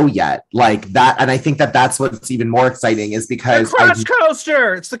even know yet like that. And I think that's what's even more exciting is because the Crush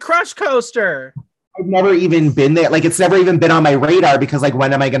Coaster. It's the Crush Coaster. I've never even been there. Like it's never even been on my radar because like,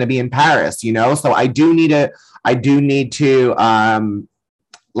 when am I going to be in Paris? You know? So I do need to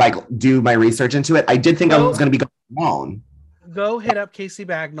like do my research into it. I did think I was going to be going alone. Go hit up Casey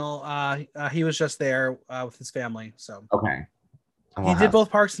Bagnall. He was just there with his family. So okay, he did both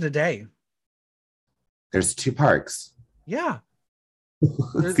parks in a day. There's two parks. Yeah,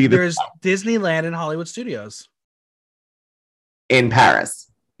 there's Disneyland and Hollywood Studios in Paris.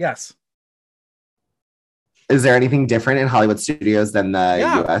 Yes. Is there anything different in Hollywood Studios than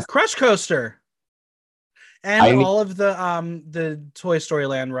the US? Crush Coaster. And all of the Toy Story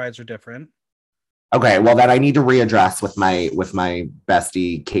Land rides are different. Okay, well then I need to readdress with my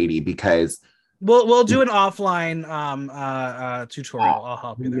bestie Katie because we'll do an offline tutorial. I'll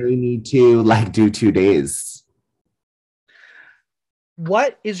help you there. We need to like do 2 days.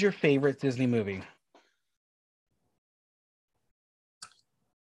 What is your favorite Disney movie?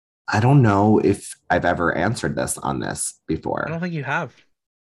 I don't know if I've ever answered this on this before. I don't think you have.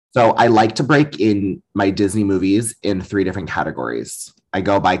 So I like to break in my Disney movies in 3 different categories. I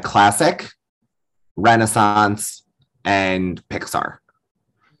go by classic, Renaissance, and Pixar.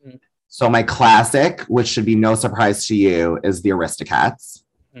 Mm-hmm. So my classic, which should be no surprise to you, is the Aristocats.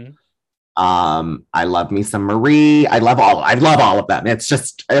 Mm-hmm. I love me some Marie. I love all of them. It's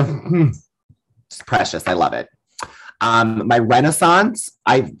just it's precious. I love it. My Renaissance,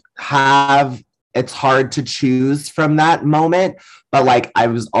 it's hard to choose from that moment, but like I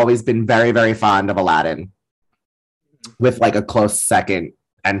was always been very, very fond of Aladdin, with like a close second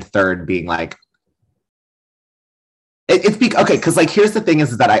and third being like okay, because like here's the thing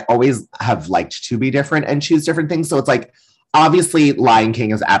is that I always have liked to be different and choose different things. So it's like obviously Lion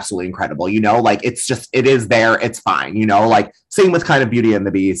King is absolutely incredible, you know, like it is there, it's fine, you know, like same with kind of Beauty and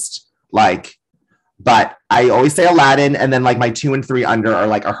the Beast, like, but I always say Aladdin, and then like my 2 and 3 under are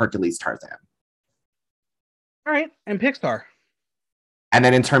like a Hercules, Tarzan. All right, and Pixar. And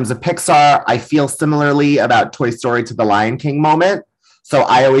then in terms of Pixar, I feel similarly about Toy Story to the Lion King moment. So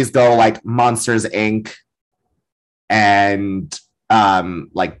I always go like Monsters Inc. and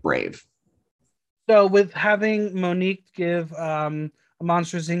like Brave. So with having Monique give a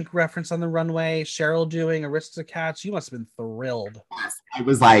Monsters Inc. reference on the runway, Cheryl doing Aristocats, you must have been thrilled. I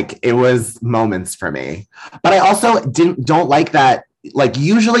was like, it was moments for me. But I also don't like that. Like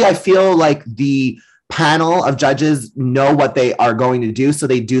usually I feel like the panel of judges know what they are going to do, so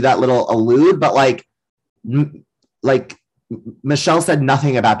they do that little allude, but like Michelle said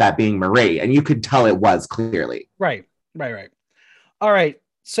nothing about that being Marie, and you could tell it was clearly. Right. All right.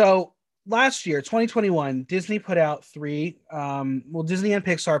 So last year, 2021, Disney put out Disney and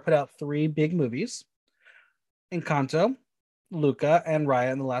Pixar put out 3 big movies: Encanto, Luca, and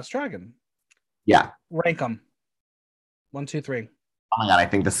Raya and the Last Dragon. Yeah. Rank them. 1, 2, 3. Oh my God, I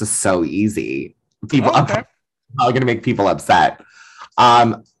think this is so easy. People okay. are probably going to make people upset.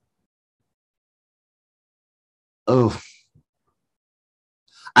 I would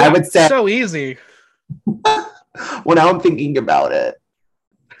say so easy. Well, now I'm thinking about it.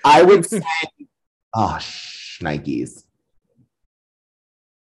 I would say, Nikes.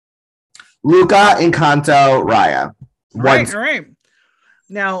 Luca, Encanto, Raya. Right, all right.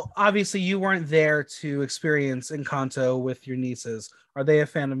 Now, obviously, you weren't there to experience Encanto with your nieces. Are they a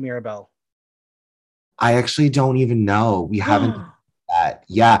fan of Mirabelle? I actually don't even know. We haven't done that.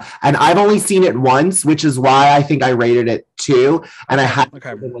 Yeah. And I've only seen it once, which is why I think I rated it 2. And I haven't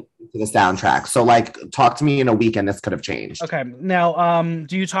listened to the soundtrack. So like talk to me in a week and this could have changed. Okay. Now,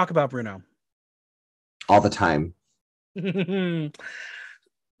 do you talk about Bruno? All the time.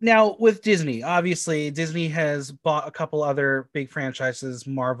 Now, with Disney, obviously, Disney has bought a couple other big franchises,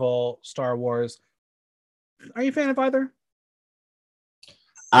 Marvel, Star Wars. Are you a fan of either?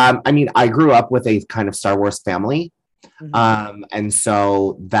 I mean, I grew up with a kind of Star Wars family. Mm-hmm. And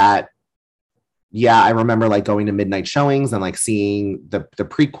so that, I remember like going to midnight showings and like seeing the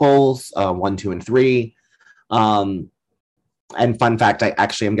prequels, 1, 2, and 3. And fun fact, I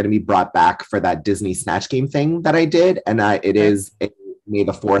actually am going to be brought back for that Disney Snatch Game thing that I did. And it is a May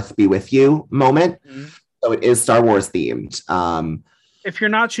the 4th be with you moment. Mm-hmm. So it is Star Wars themed. If you're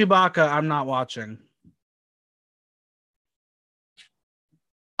not Chewbacca, I'm not watching.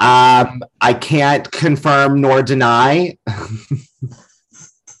 I can't confirm nor deny.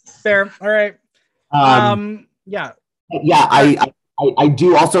 Fair. All right. Yeah. I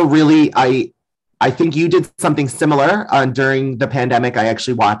do also really, I think you did something similar during the pandemic. I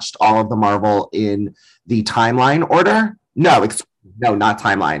actually watched all of the Marvel in the timeline order. No, not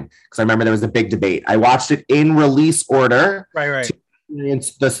timeline. Because I remember there was a big debate. I watched it in release order. Right. To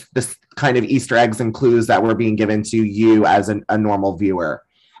experience this kind of Easter eggs and clues that were being given to you as a normal viewer.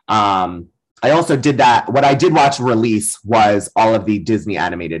 I also did that. What I did watch release was all of the Disney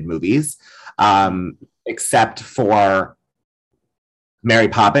animated movies, except for Mary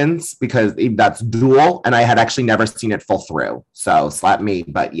Poppins, because that's dual, and I had actually never seen it full through. So slap me,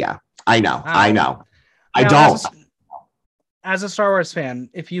 but yeah, I know. Wow. I know. I don't. As a Star Wars fan,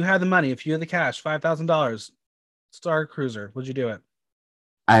 if you had the money, if you had the cash, $5,000, Star Cruiser, would you do it?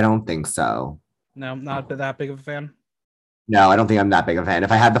 I don't think so. No, not that big of a fan? No, I don't think I'm that big of a fan.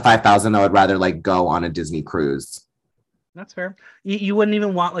 If I had the 5,000, I would rather like go on a Disney cruise. That's fair. You wouldn't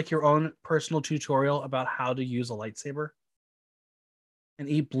even want like your own personal tutorial about how to use a lightsaber and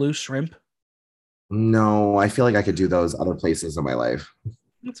eat blue shrimp? No, I feel like I could do those other places in my life.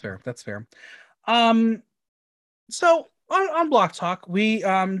 That's fair. So on Block Talk, we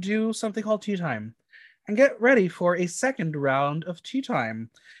do something called Tea Time. And get ready for a second round of Tea Time.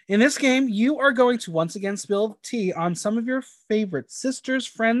 In this game, you are going to once again spill tea on some of your favorite sisters,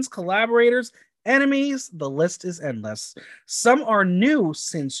 friends, collaborators, enemies. The list is endless. Some are new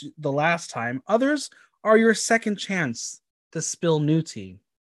since the last time. Others are your second chance to spill new tea.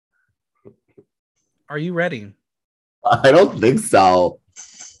 Are you ready? I don't think so.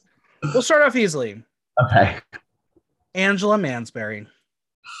 We'll start off easily. Okay. Angela Mansbury.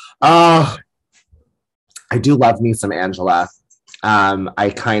 I do love me some Angela.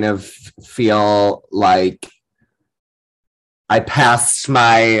 I kind of feel like I passed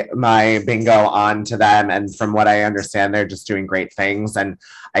my bingo on to them, and from what I understand, they're just doing great things. And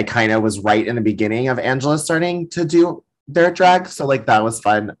I kind of was right in the beginning of Angela starting to do their drag, so like that was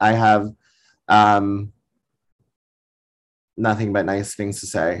fun. I have nothing but nice things to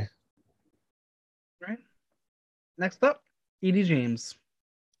say. Right. Next up, Edie James.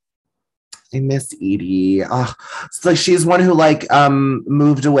 I miss Edie. It's like she's one who like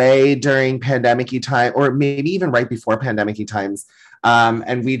moved away during pandemic-y time, or maybe even right before pandemic-y times.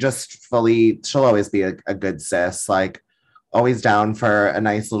 And we just she'll always be a good sis. Like always down for a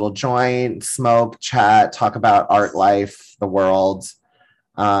nice little joint, smoke, chat, talk about art, life, the world.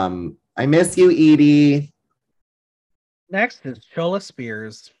 I miss you, Edie. Next is Chola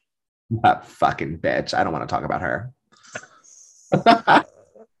Spears. That fucking bitch. I don't want to talk about her.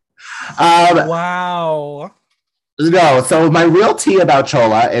 Wow. No, so my real tea about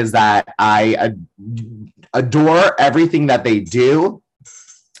Chola is that I adore everything that they do,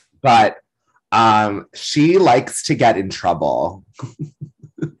 but she likes to get in trouble.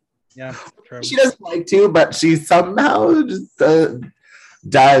 Yeah, true. She doesn't like to, but she somehow just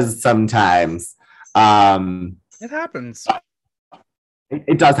does sometimes. It happens.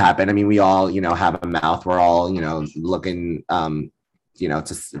 It does happen. I mean, we all, have a mouth. We're all, looking,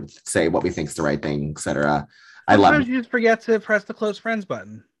 to say what we think is the right thing, etc. I love. Sometimes you just forget to press the close friends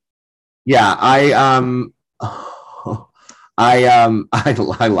button. Yeah, I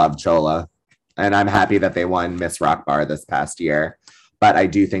love Chola, and I'm happy that they won Miss Rock Bar this past year. But I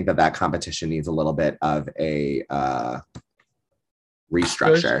do think that competition needs a little bit of a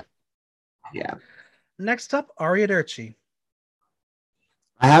restructure. Yeah. Next up, Aria Durchi.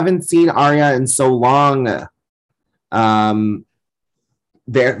 I haven't seen Aria in so long.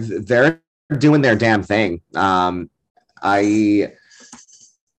 They're doing their damn thing. Aria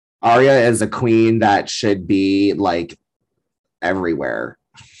is a queen that should be like everywhere.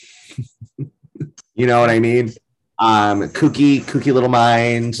 You know what I mean? Kooky little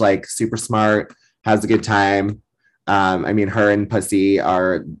mind, like super smart, has a good time. I mean, her and Pussy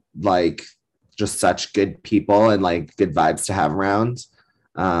are like just such good people and like good vibes to have around.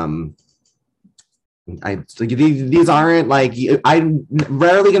 These aren't like, I'm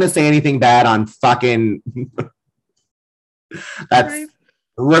rarely gonna say anything bad on fucking that's right.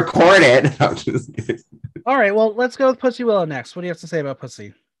 Recorded. All right, well, let's go with Pussy Willow next. What do you have to say about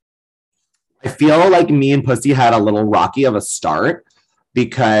Pussy? I feel like me and Pussy had a little rocky of a start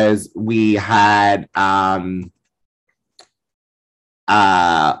because we had how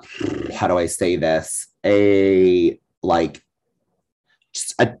do I say this? A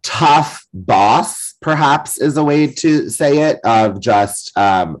tough boss, perhaps, is a way to say it, of just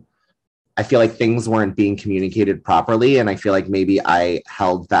I feel like things weren't being communicated properly, and I feel like maybe I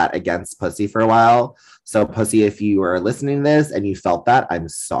held that against Pussy for a while. So Pussy, if you were listening to this and you felt that, I'm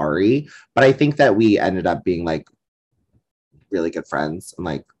sorry. But I think that we ended up being like really good friends and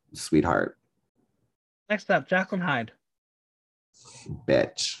like sweetheart. Next up, Jacqueline Hyde.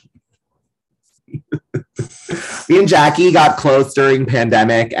 Bitch. Me and Jackie got close during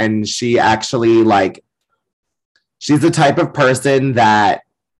pandemic, and she actually she's the type of person that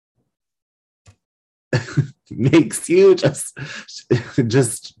makes you just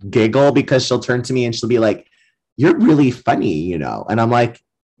giggle, because she'll turn to me and she'll be like, "You're really funny," and I'm like,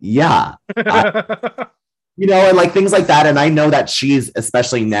 yeah. And like things like that. And I know that she's,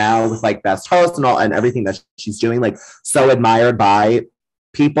 especially now with like Best Host and all and everything that she's doing, like so admired by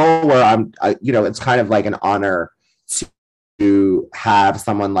people, where it's kind of like an honor to have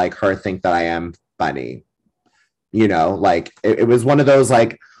someone like her think that I am funny. Like it was one of those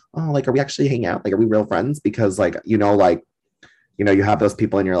like, oh, like, are we actually hanging out? Like, are we real friends? Because like, you have those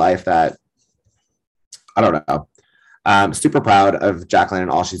people in your life that, I don't know. Super proud of Jacqueline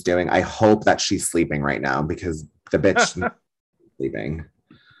and all she's doing. I hope that she's sleeping right now, because the bitch is sleeping.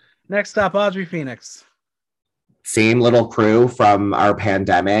 Next up, Audrey Phoenix. Same little crew from our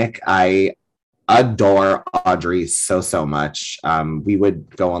pandemic. I adore Audrey so much. We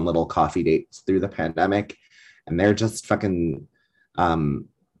would go on little coffee dates through the pandemic, and they're just fucking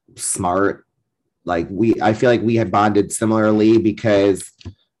smart. Like I feel like we had bonded similarly because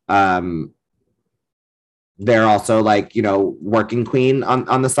they're also like, working queen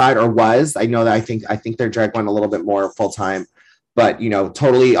on the side, or was. I know that I think their drag went a little bit more full time, but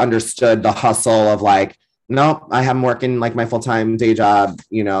totally understood the hustle of like, no, I am working like my full-time day job,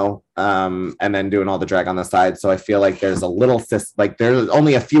 and then doing all the drag on the side. So I feel like there's a little there's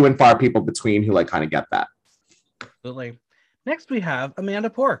only a few and far people between who like kind of get that. Absolutely. Next we have Amanda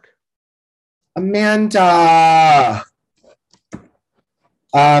Pork. Amanda.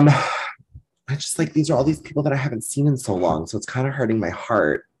 I just like, these are all these people that I haven't seen in so long, so it's kind of hurting my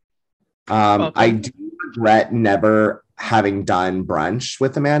heart. I do regret never having done brunch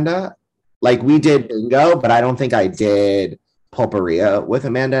with Amanda. Like we did bingo, but I don't think I did pulperia with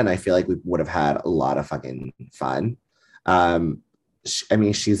Amanda, and I feel like we would have had a lot of fucking fun.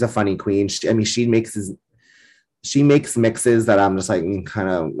 She's a funny queen. She makes mixes that I'm just like, kind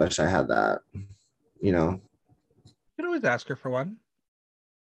of wish I had that. You can always ask her for one.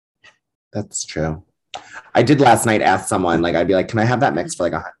 That's true. I did last night ask someone, like, I'd be like, can I have that mix for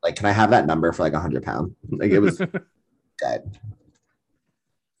can I have that number for like £100? Like it was dead.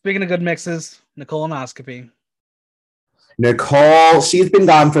 Speaking of good mixes, Nicolonoscopy. Nicole, she's been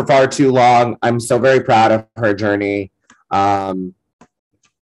gone for far too long. I'm so very proud of her journey. I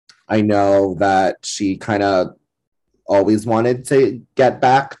know that she kind of always wanted to get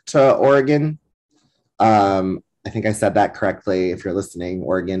back to Oregon. I think I said that correctly if you're listening,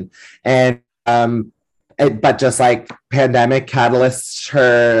 Oregon. And but just like pandemic catalyst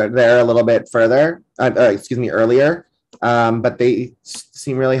her there a little bit further, earlier. But they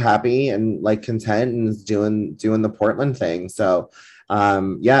seem really happy and like content and doing the Portland thing. So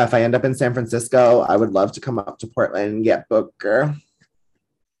yeah, if I end up in San Francisco, I would love to come up to Portland and get booked, girl.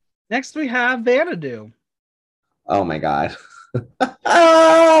 Next, we have Vanadu. Oh my God.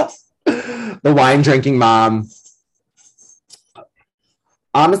 The wine drinking mom.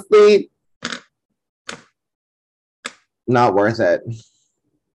 Honestly, not worth it.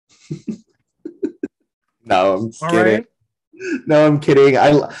 No, I'm kidding. Right. No, I'm kidding.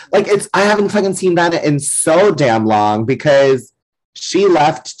 I haven't fucking seen that in so damn long because she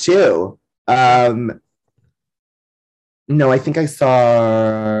left too. No, I think I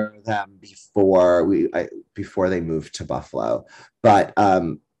saw them before they moved to Buffalo. But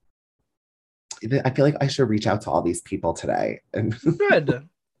I feel like I should reach out to all these people today. Good.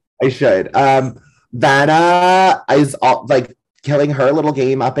 I should. Vanna is all like killing her little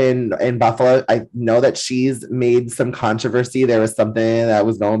game up in Buffalo. I know that she's made some controversy. There was something that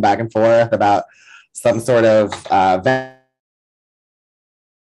was going back and forth about some sort of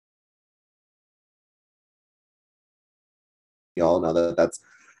you all know that that's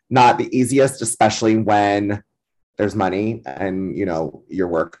not the easiest, especially when there's money and your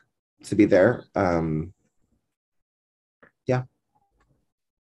work to be there. Yeah.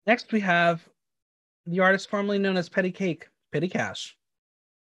 Next, we have the artist formerly known as Petty Cake, Petty Cash.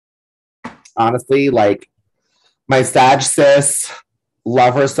 Honestly, like my Sag sis,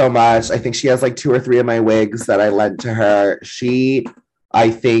 love her so much. I think she has like 2 or 3 of my wigs that I lent to her. She,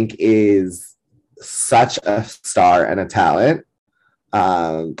 I think, is such a star and a talent.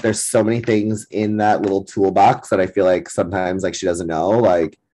 There's so many things in that little toolbox that I feel like sometimes like she doesn't know.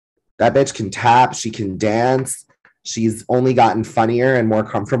 Like that bitch can tap, she can dance. She's only gotten funnier and more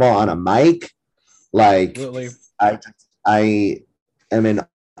comfortable on a mic. Like absolutely. I am in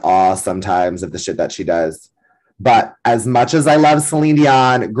awe sometimes of the shit that she does. But as much as I love Celine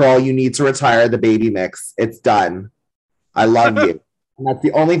Dion, girl, you need to retire the baby mix. It's done. I love you. And that's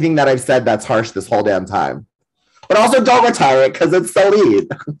the only thing that I've said that's harsh this whole damn time. But also don't retire it because it's Celine.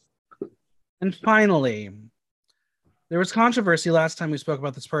 And finally, there was controversy last time we spoke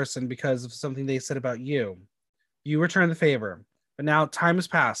about this person because of something they said about you. You returned the favor, but now time has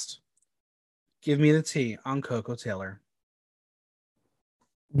passed. Give me the tea on Koko Taylor.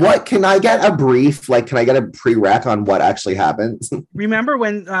 What, can I get a brief, like, can I get a prereq on what actually happens? Remember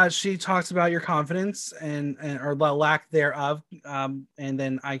when she talks about your confidence and or the lack thereof, and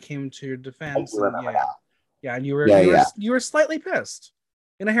then I came to your defense. And you were slightly pissed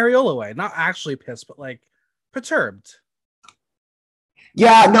in a Harriola way, not actually pissed, but like perturbed.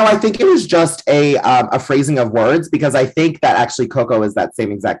 Yeah, no, I think it was just a phrasing of words because I think that actually Coco is that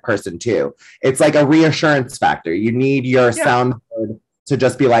same exact person too. It's like a reassurance factor. You need your soundboard to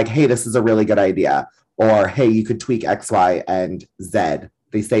just be like, hey, this is a really good idea. Or, hey, you could tweak X, Y, and Z.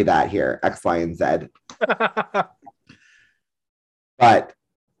 They say that here, X, Y, and Z. But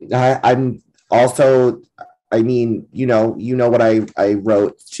I'm also, I mean, you know what I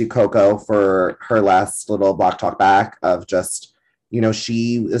wrote to Coco for her last little Block Talk Back of just,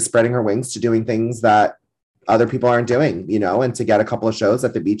 she is spreading her wings to doing things that other people aren't doing, and to get a couple of shows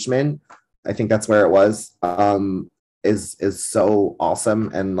at the Beachman, I think that's where it was, is so awesome.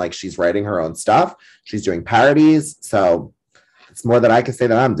 And like, she's writing her own stuff. She's doing parodies. So it's more that I can say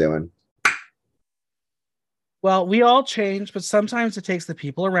that I'm doing. Well, we all change, but sometimes it takes the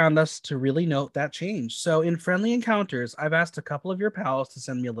people around us to really note that change. So in Friendly Encounters, I've asked a couple of your pals to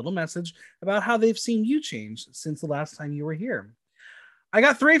send me a little message about how they've seen you change since the last time you were here. I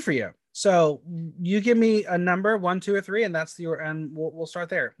got 3 for you. So you give me a number, 1, 2, or 3, and we'll start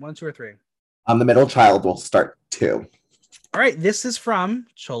there. 1, 2, or 3. I'm the middle child. We'll start 2. All right. This is from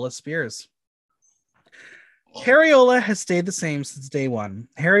Chola Spears. Harriola has stayed the same since day one.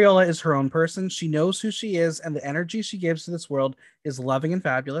 Harriola is her own person. She knows who she is, and the energy she gives to this world is loving and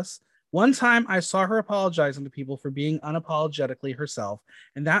fabulous. One time, I saw her apologizing to people for being unapologetically herself,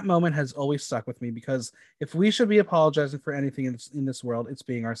 and that moment has always stuck with me because if we should be apologizing for anything in this world, it's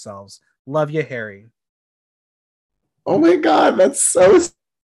being ourselves. Love you, Harry. Oh my God, that's so...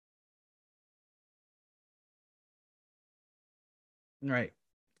 All right.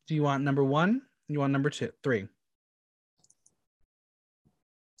 Do you want number 1? You want number 2, 3?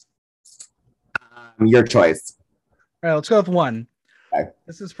 Your choice. All right, let's go with one. Okay.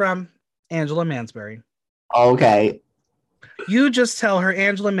 This is from Angela Mansbury. Okay. You just tell her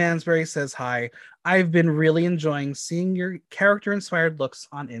Angela Mansbury says hi. I've been really enjoying seeing your character-inspired looks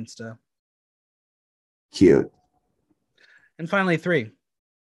on Insta. Cute. And finally, 3. Can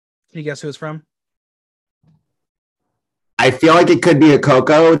you guess who it's from? I feel like it could be a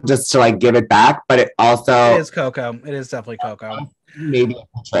Coco just to like give it back, but it also It is Coco. It is definitely Coco. Maybe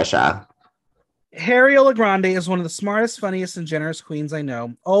Patricia. Harriola Grande is one of the smartest, funniest, and generous queens I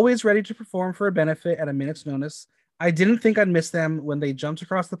know. Always ready to perform for a benefit at a minute's notice. I didn't think I'd miss them when they jumped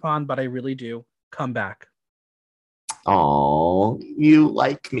across the pond, but I really do. Come back. Oh, you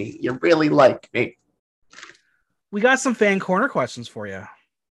like me. You really like me. We got some fan corner questions for you.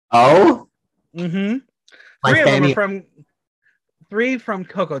 Oh? Mm-hmm. My 3 of them fanny- are from 3 from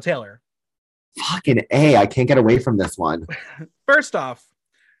Coco Taylor. Fucking A. I can't get away from this one. First off,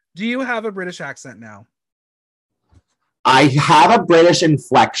 do you have a British accent now? I have a British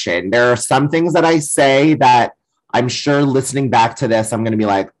inflection. There are some things that I say that I'm sure listening back to this, I'm going to be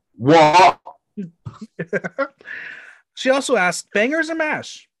like, what? She also asked, bangers or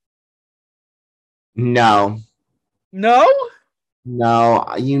mash? No. No?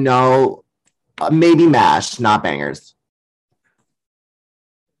 No. You know, maybe mash, not bangers.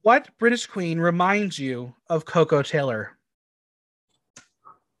 What British queen reminds you of Coco Taylor?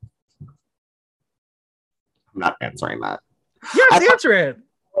 I'm not answering that. Yes, answer it.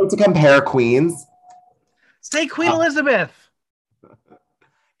 To compare queens. Say Queen Elizabeth.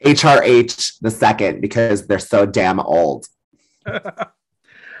 HRH the second because they're so damn old.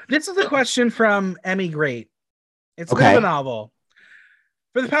 This is a question from Emmy Great. It's a bit Okay. of a novel.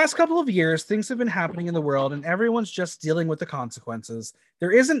 For the past couple of years, things have been happening in the world and everyone's just dealing with the consequences.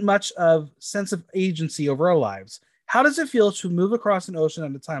 There isn't much of sense of agency over our lives. How does it feel to move across an ocean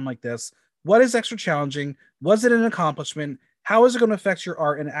at a time like this? What is extra challenging? Was it an accomplishment? How is it going to affect your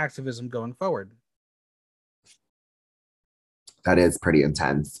art and activism going forward? That is pretty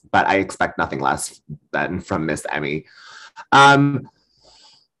intense, but I expect nothing less than from Miss Emmy. I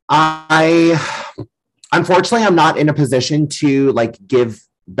unfortunately I'm not in a position to like give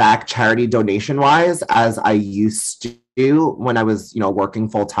back charity donation wise as I used to do when I was, working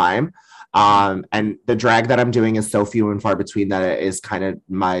full time. And the drag that I'm doing is so few and far between that it is kind of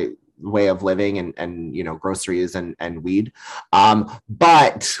my way of living and groceries and weed.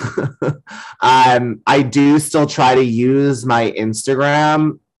 But I do still try to use my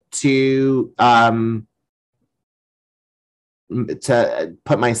Instagram to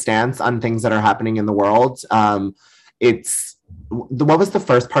put my stance on things that are happening in the world. What was the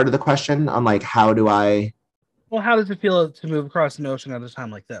first part of the question on like, how do I? Well, how does it feel to move across an ocean at a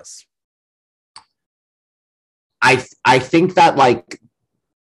time like this? I think that like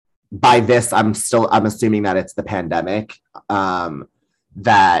by this, I'm assuming that it's the pandemic.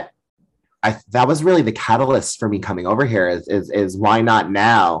 That was really the catalyst for me coming over here is why not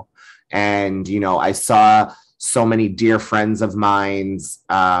now? And, I saw so many dear friends of mine's,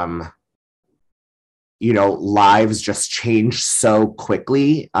 lives just changed so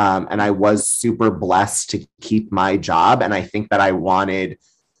quickly. And I was super blessed to keep my job. And I think that I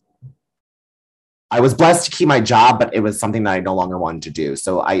was blessed to keep my job, but it was something that I no longer wanted to do.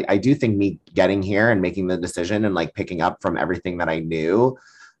 So I do think me getting here and making the decision and like picking up from everything that I knew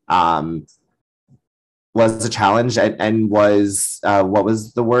was a challenge and was, what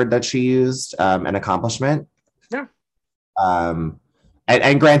was the word that she used? An accomplishment. Yeah.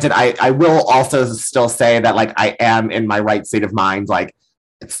 And granted, I will also still say that like I am in my right state of mind. Like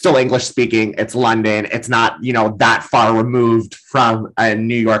it's still English speaking. It's London. It's not, that far removed from a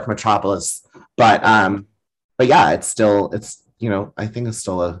New York metropolis. But yeah, I think it's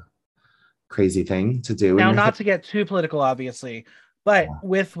still a crazy thing to do. Now, not to get too political, obviously, but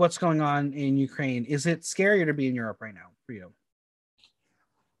with what's going on in Ukraine, is it scarier to be in Europe right now for you?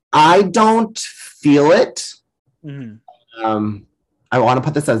 I don't feel it. Mm-hmm. I want to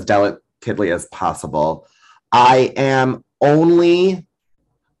put this as delicately as possible. I am only,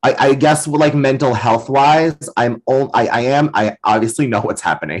 I guess, like mental health wise, I obviously know what's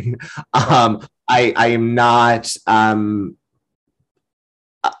happening. I am not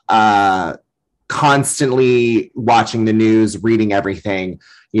constantly watching the news, reading everything.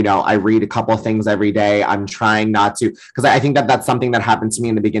 I read a couple of things every day. I'm trying not to, because I think that that's something that happened to me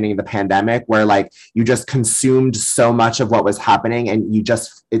in the beginning of the pandemic, where like you just consumed so much of what was happening, and it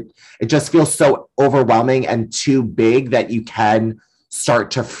just feels so overwhelming and too big that you can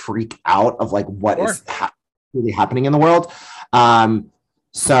start to freak out of like what is really happening in the world.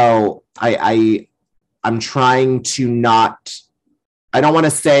 So I'm trying to not I don't want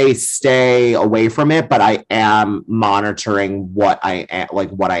to say stay away from it, but I am monitoring what I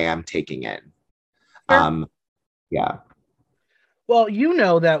am taking in. Sure. Yeah. Well, you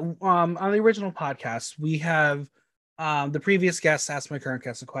know that on the original podcast, we have the previous guest asked my current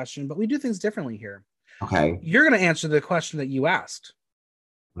guest a question, but we do things differently here. Okay. You're going to answer the question that you asked.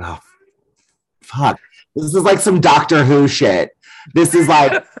 Oh, fuck. This is like some Doctor Who shit. This is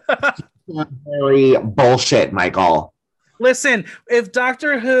like very bullshit, Michael. Listen,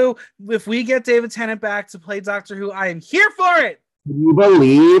 if we get David Tennant back to play Doctor Who, I am here for it. Can you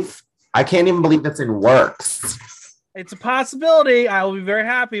believe? I can't even believe that's in works. It's a possibility. I will be very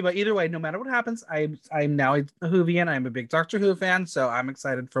happy, but either way, no matter what happens, I'm now a Whovian. I'm a big Doctor Who fan, so I'm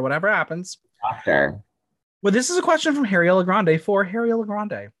excited for whatever happens. Doctor. Well, this is a question from Harriel Grande for Harriel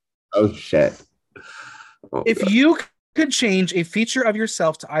Grande. Oh shit. If you could change a feature of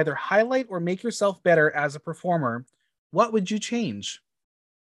yourself to either highlight or make yourself better as a performer, what would you change?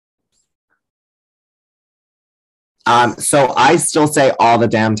 So I still say all the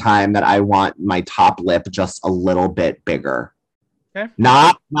damn time that I want my top lip just a little bit bigger. Okay.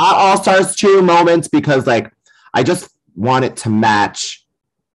 Not All Stars 2 moments, because like I just want it to match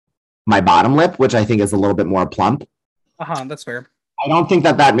my bottom lip, which I think is a little bit more plump. That's fair. I don't think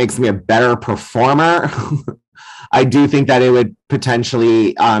that makes me a better performer. I do think that it would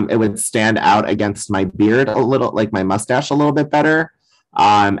potentially it would stand out against my beard a little, like my mustache a little bit better,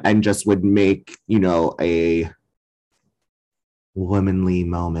 and just would make, a womanly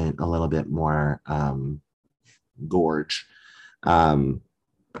moment a little bit more gorge. Who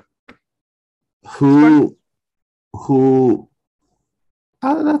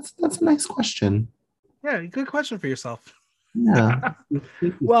that's a nice question. Yeah, good question for yourself. Yeah.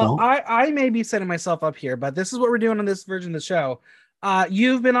 Well, I may be setting myself up here, but this is what we're doing on this version of the show.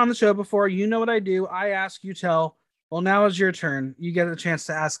 You've been on the show before. You know what I do. I ask, you tell. Well, now is your turn. You get a chance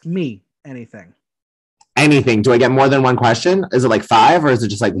to ask me anything. Anything. Do I get more than one question? Is it like 5 or is it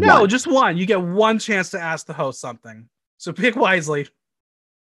just like no, one? Just one. You get one chance to ask the host something. So pick wisely.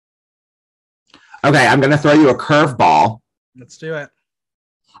 Okay, I'm going to throw you a curveball. Let's do it.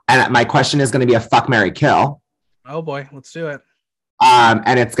 And my question is going to be a fuck, marry, kill. Oh boy, let's do it.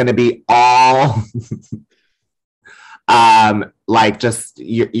 And it's going to be all like just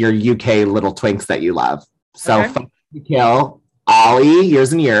your UK little twinks that you love. So okay. Fuck, kill Ollie,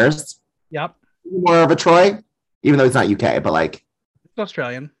 Years and Years. Yep. More of a Troy, even though he's not UK, but like it's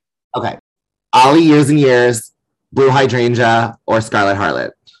Australian. Okay. Ollie, Years and Years, Blue Hydrangea, or Scarlet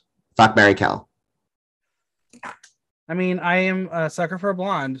Harlot. Fuck, marry, kill. I mean, I am a sucker for a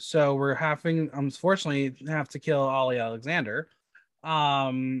blonde, so we're unfortunately have to kill Ollie Alexander.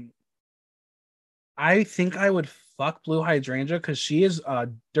 I think I would fuck Blue Hydrangea because she is a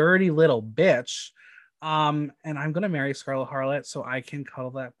dirty little bitch. And I'm gonna marry Scarlet Harlot so I can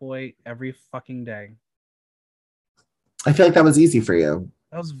cuddle that boy every fucking day. I feel like that was easy for you.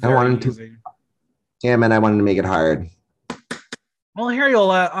 That was very easy. Damn it, I wanted to make it hard. Well,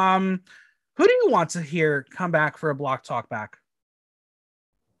 Harriola, who do you want to hear come back for a Block Talk back?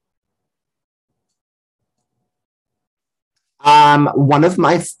 One of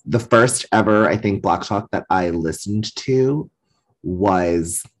the first ever, I think, Block Talk that I listened to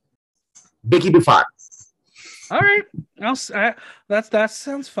was Vicky Buffon. All right, that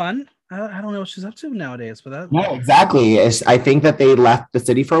sounds fun. I don't know what she's up to nowadays, but no, exactly. I think that they left the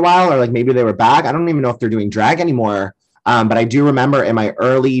city for a while, or like maybe they were back. I don't even know if they're doing drag anymore. But I do remember in my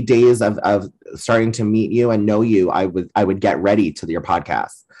early days of starting to meet you and know you, I would get ready to your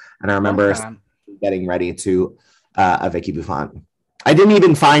podcast, and I remember getting ready to a Vicky Buffon. I didn't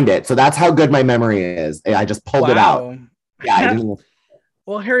even find it, so that's how good my memory is. I just pulled it out. Yeah, I didn't.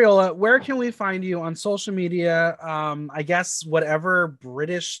 Well, Harriola, where can we find you on social media? I guess whatever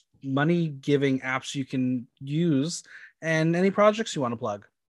British money-giving apps you can use, and any projects you want to plug.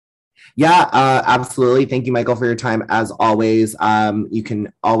 Yeah, absolutely. Thank you, Michael, for your time. As always, you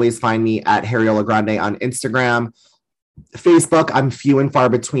can always find me at Harriola Grande on Instagram. Facebook, I'm few and far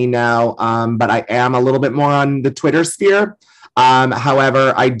between now, but I am a little bit more on the Twitter sphere.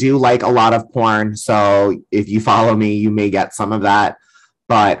 However, I do like a lot of porn, so if you follow me, you may get some of that.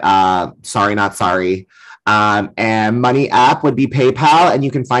 But sorry, not sorry. And money app would be PayPal, and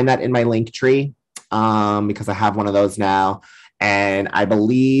you can find that in my link tree because I have one of those now. And I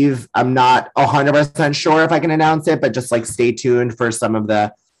believe, I'm not 100% sure if I can announce it, but just like stay tuned for some of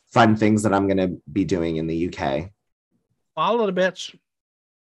the fun things that I'm going to be doing in the UK. Follow the bitch.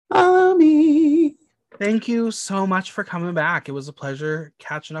 Follow me. Thank you so much for coming back. It was a pleasure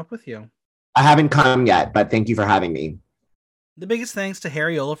catching up with you. I haven't come yet, but thank you for having me. The biggest thanks to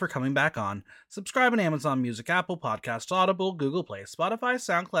Harriola for coming back on. Subscribe on Amazon Music, Apple Podcasts, Audible, Google Play, Spotify,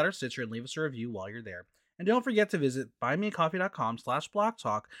 SoundCloud, or Stitcher, and leave us a review while you're there. And don't forget to visit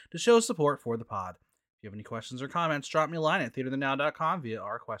buymeacoffee.com/blocktalk to show support for the pod. If you have any questions or comments, drop me a line at theaterthenow.com via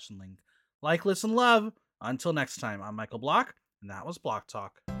our question link. Like, listen, love. Until next time, I'm Michael Block, and that was Block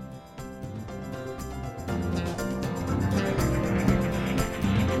Talk.